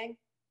studying.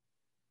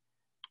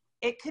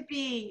 It could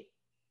be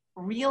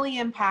really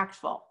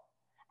impactful.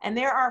 And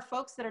there are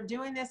folks that are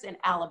doing this in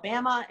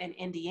Alabama, in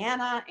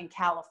Indiana, in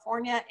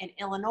California, in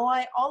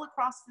Illinois, all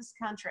across this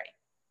country.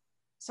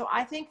 So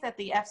I think that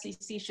the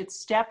FCC should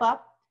step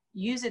up,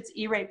 use its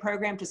E-rate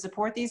program to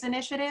support these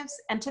initiatives.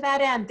 And to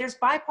that end, there's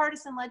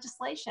bipartisan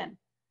legislation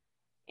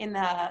in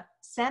the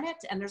Senate,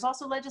 and there's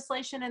also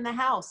legislation in the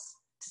House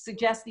to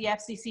suggest the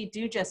FCC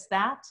do just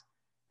that.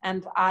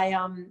 And I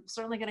am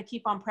certainly going to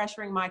keep on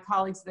pressuring my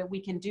colleagues that we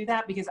can do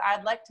that, because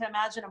I'd like to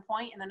imagine a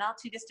point in the not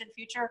too distant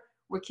future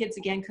where kids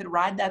again could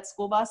ride that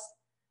school bus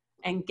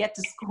and get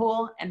to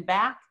school and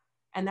back,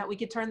 and that we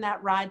could turn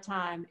that ride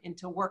time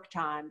into work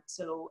time.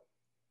 So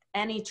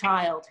any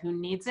child who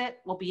needs it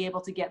will be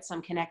able to get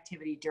some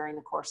connectivity during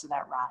the course of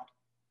that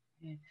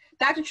ride.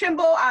 Dr.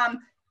 Trimble,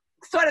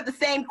 sort of the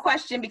same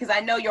question, because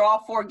I know you're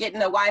all for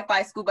getting a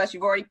Wi-Fi school bus.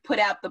 You've already put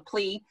out the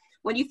plea.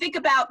 When you think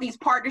about these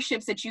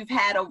partnerships that you've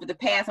had over the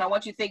past, and I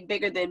want you to think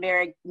bigger than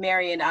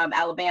Marion,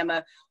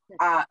 Alabama,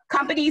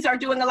 companies are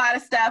doing a lot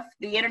of stuff.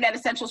 The Internet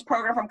Essentials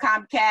program from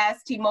Comcast,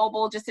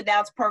 T-Mobile just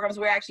announced programs.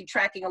 We're actually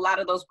tracking a lot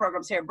of those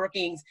programs here at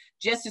Brookings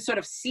just to sort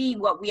of see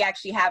what we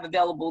actually have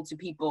available to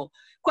people.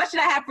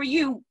 Question I have for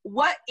you,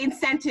 what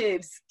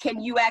incentives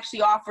can you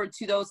actually offer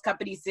to those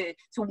companies to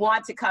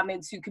want to come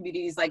into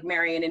communities like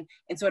Marion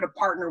and sort of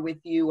partner with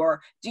you?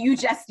 Or do you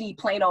just need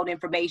plain old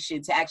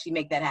information to actually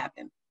make that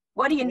happen?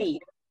 What do you need?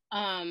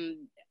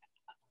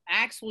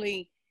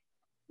 Actually,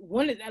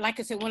 like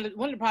I said, one of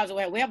the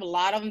problems we have a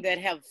lot of them that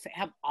have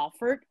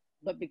offered,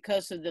 but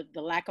because of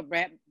the lack of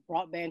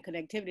broadband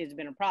connectivity has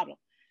been a problem.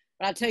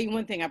 But I'll tell you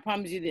one thing, I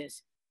promise you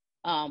this.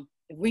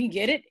 If we can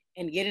get it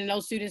and get in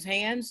those students'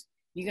 hands,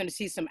 you're going to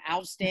see some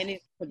outstanding,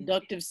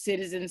 productive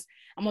citizens.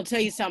 I'm going to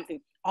tell you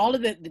something. All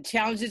of the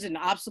challenges and the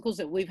obstacles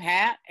that we've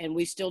had, and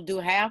we still do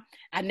have,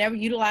 I never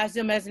utilize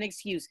them as an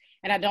excuse.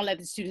 And I don't let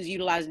the students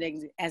utilize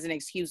it as an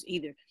excuse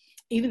either.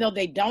 Even though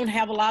they don't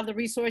have a lot of the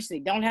resources, they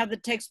don't have the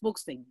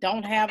textbooks, they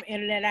don't have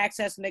internet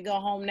access, and they go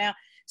home now.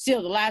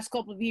 Still, the last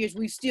couple of years,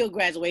 we've still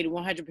graduated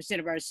 100%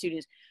 of our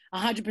students.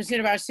 100%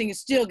 of our seniors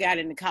still got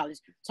into college.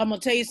 So I'm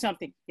gonna tell you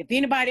something. If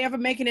anybody ever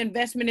make an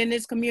investment in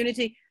this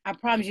community, I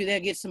promise you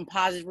they'll get some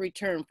positive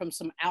return from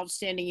some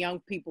outstanding young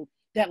people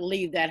that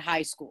leave that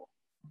high school.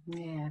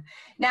 Yeah.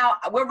 Now,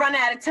 we're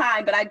running out of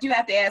time, but I do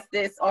have to ask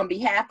this on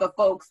behalf of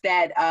folks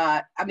that,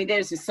 I mean,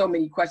 there's just so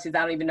many questions,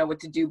 I don't even know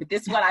what to do, but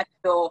this one I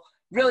feel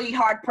really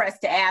hard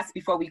pressed to ask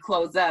before we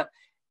close up.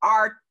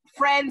 Our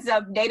friends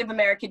of Native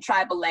American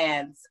tribal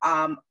lands,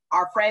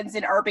 our friends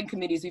in urban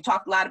communities, we've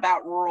talked a lot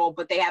about rural,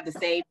 but they have the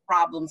same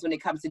problems when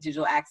it comes to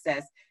digital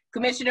access.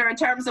 Commissioner, in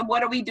terms of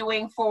what are we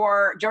doing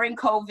during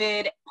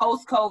COVID,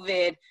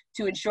 post-COVID,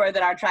 to ensure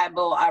that our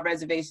tribal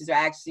reservations are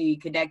actually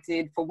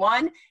connected, for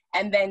one,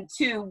 and then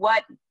two,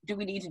 what do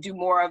we need to do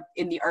more of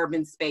in the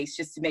urban space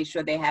just to make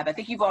sure they have? I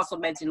think you've also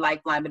mentioned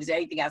Lifeline, but is there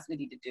anything else we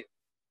need to do?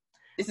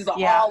 This is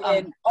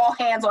all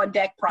hands on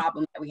deck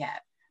problem that we have.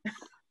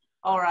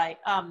 All right.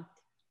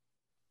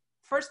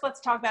 First, let's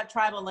talk about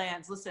tribal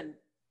lands. Listen,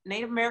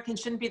 Native Americans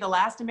shouldn't be the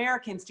last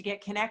Americans to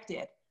get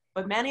connected,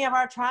 but many of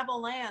our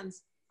tribal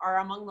lands are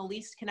among the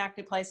least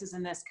connected places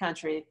in this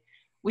country.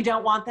 We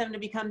don't want them to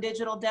become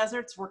digital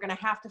deserts. We're going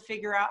to have to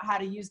figure out how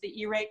to use the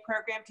E-rate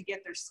program to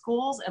get their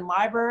schools and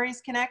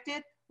libraries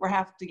connected. We'll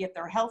have to get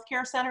their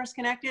healthcare centers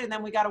connected, and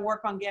then we got to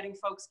work on getting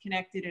folks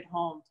connected at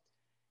home.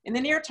 In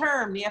the near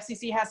term, the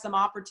FCC has some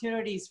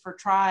opportunities for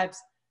tribes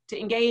to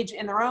engage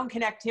in their own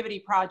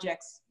connectivity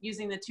projects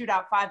using the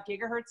 2.5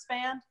 gigahertz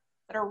band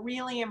that are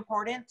really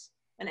important.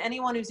 And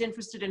anyone who's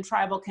interested in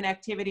tribal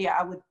connectivity,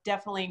 I would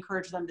definitely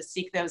encourage them to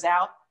seek those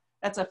out.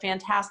 That's a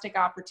fantastic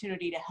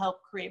opportunity to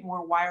help create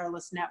more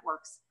wireless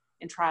networks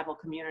in tribal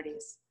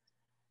communities.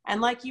 And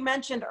like you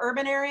mentioned,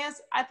 urban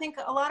areas, I think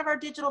a lot of our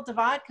digital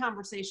divide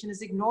conversation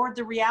has ignored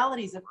the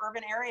realities of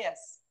urban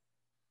areas.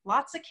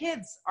 Lots of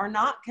kids are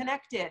not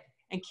connected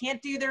and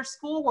can't do their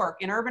schoolwork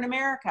in urban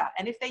America.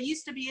 And if they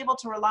used to be able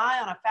to rely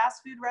on a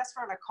fast food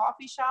restaurant, a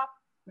coffee shop,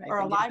 or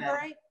a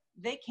library,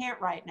 they can't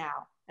right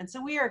now. And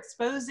so we are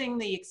exposing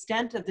the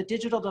extent of the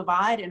digital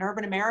divide in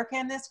urban America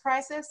in this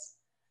crisis.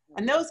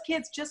 And those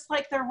kids, just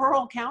like their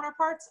rural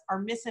counterparts, are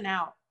missing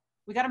out.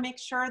 We got to make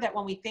sure that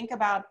when we think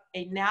about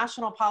a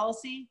national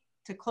policy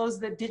to close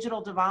the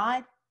digital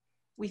divide,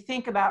 we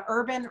think about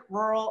urban,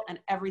 rural, and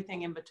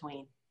everything in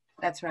between.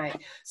 That's right.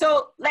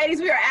 So ladies,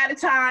 we are out of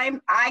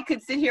time. I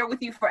could sit here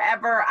with you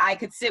forever. I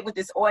could sit with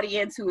this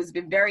audience who has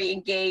been very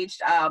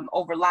engaged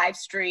over live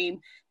stream.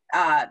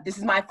 This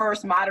is my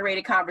first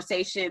moderated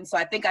conversation, so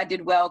I think I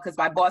did well because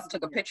my boss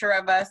took a picture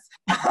of us.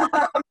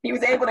 He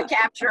was able to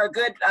capture a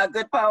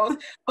good pose.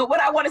 But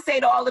what I want to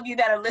say to all of you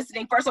that are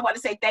listening, first I want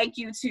to say thank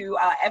you to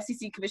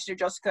FCC Commissioner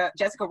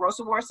Jessica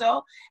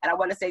Rosa-Warso, and I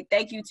want to say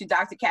thank you to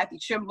Dr. Kathy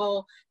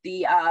Trimble.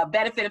 The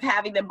benefit of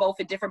having them both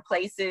in different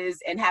places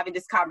and having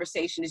this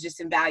conversation is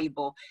just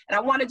invaluable. And I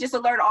want to just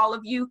alert all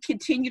of you,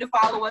 continue to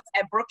follow us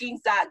at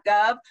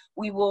brookings.gov.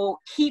 We will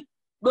keep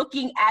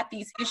looking at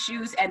these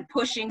issues and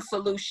pushing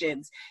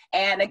solutions.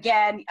 And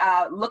again,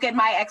 look at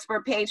my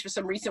expert page for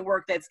some recent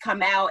work that's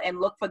come out, and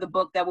look for the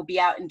book that will be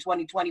out in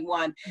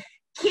 2021.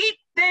 Keep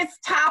this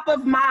top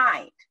of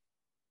mind.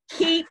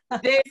 Keep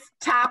this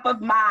top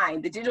of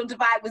mind. The digital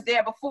divide was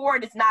there before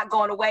and it's not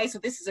going away. So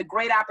this is a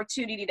great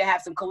opportunity to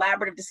have some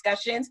collaborative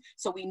discussions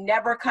so we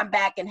never come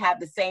back and have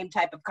the same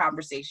type of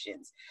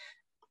conversations.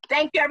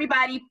 Thank you,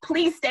 everybody.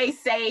 Please stay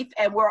safe,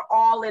 and we're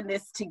all in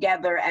this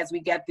together as we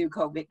get through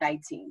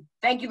COVID-19.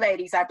 Thank you,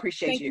 ladies. I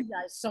appreciate you. Thank you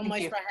guys so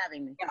much for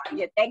having me.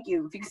 Yeah, thank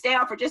you. If you can stay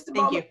on for just a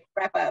moment,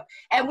 wrap up.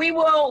 And we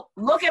will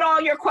look at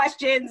all your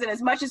questions, and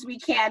as much as we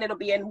can, it'll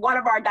be in one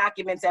of our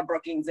documents at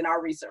Brookings in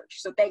our research.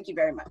 So thank you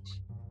very much.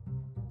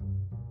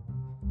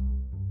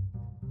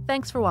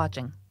 Thanks for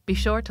watching. Be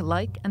sure to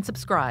like and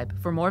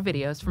subscribe for more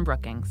videos from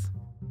Brookings.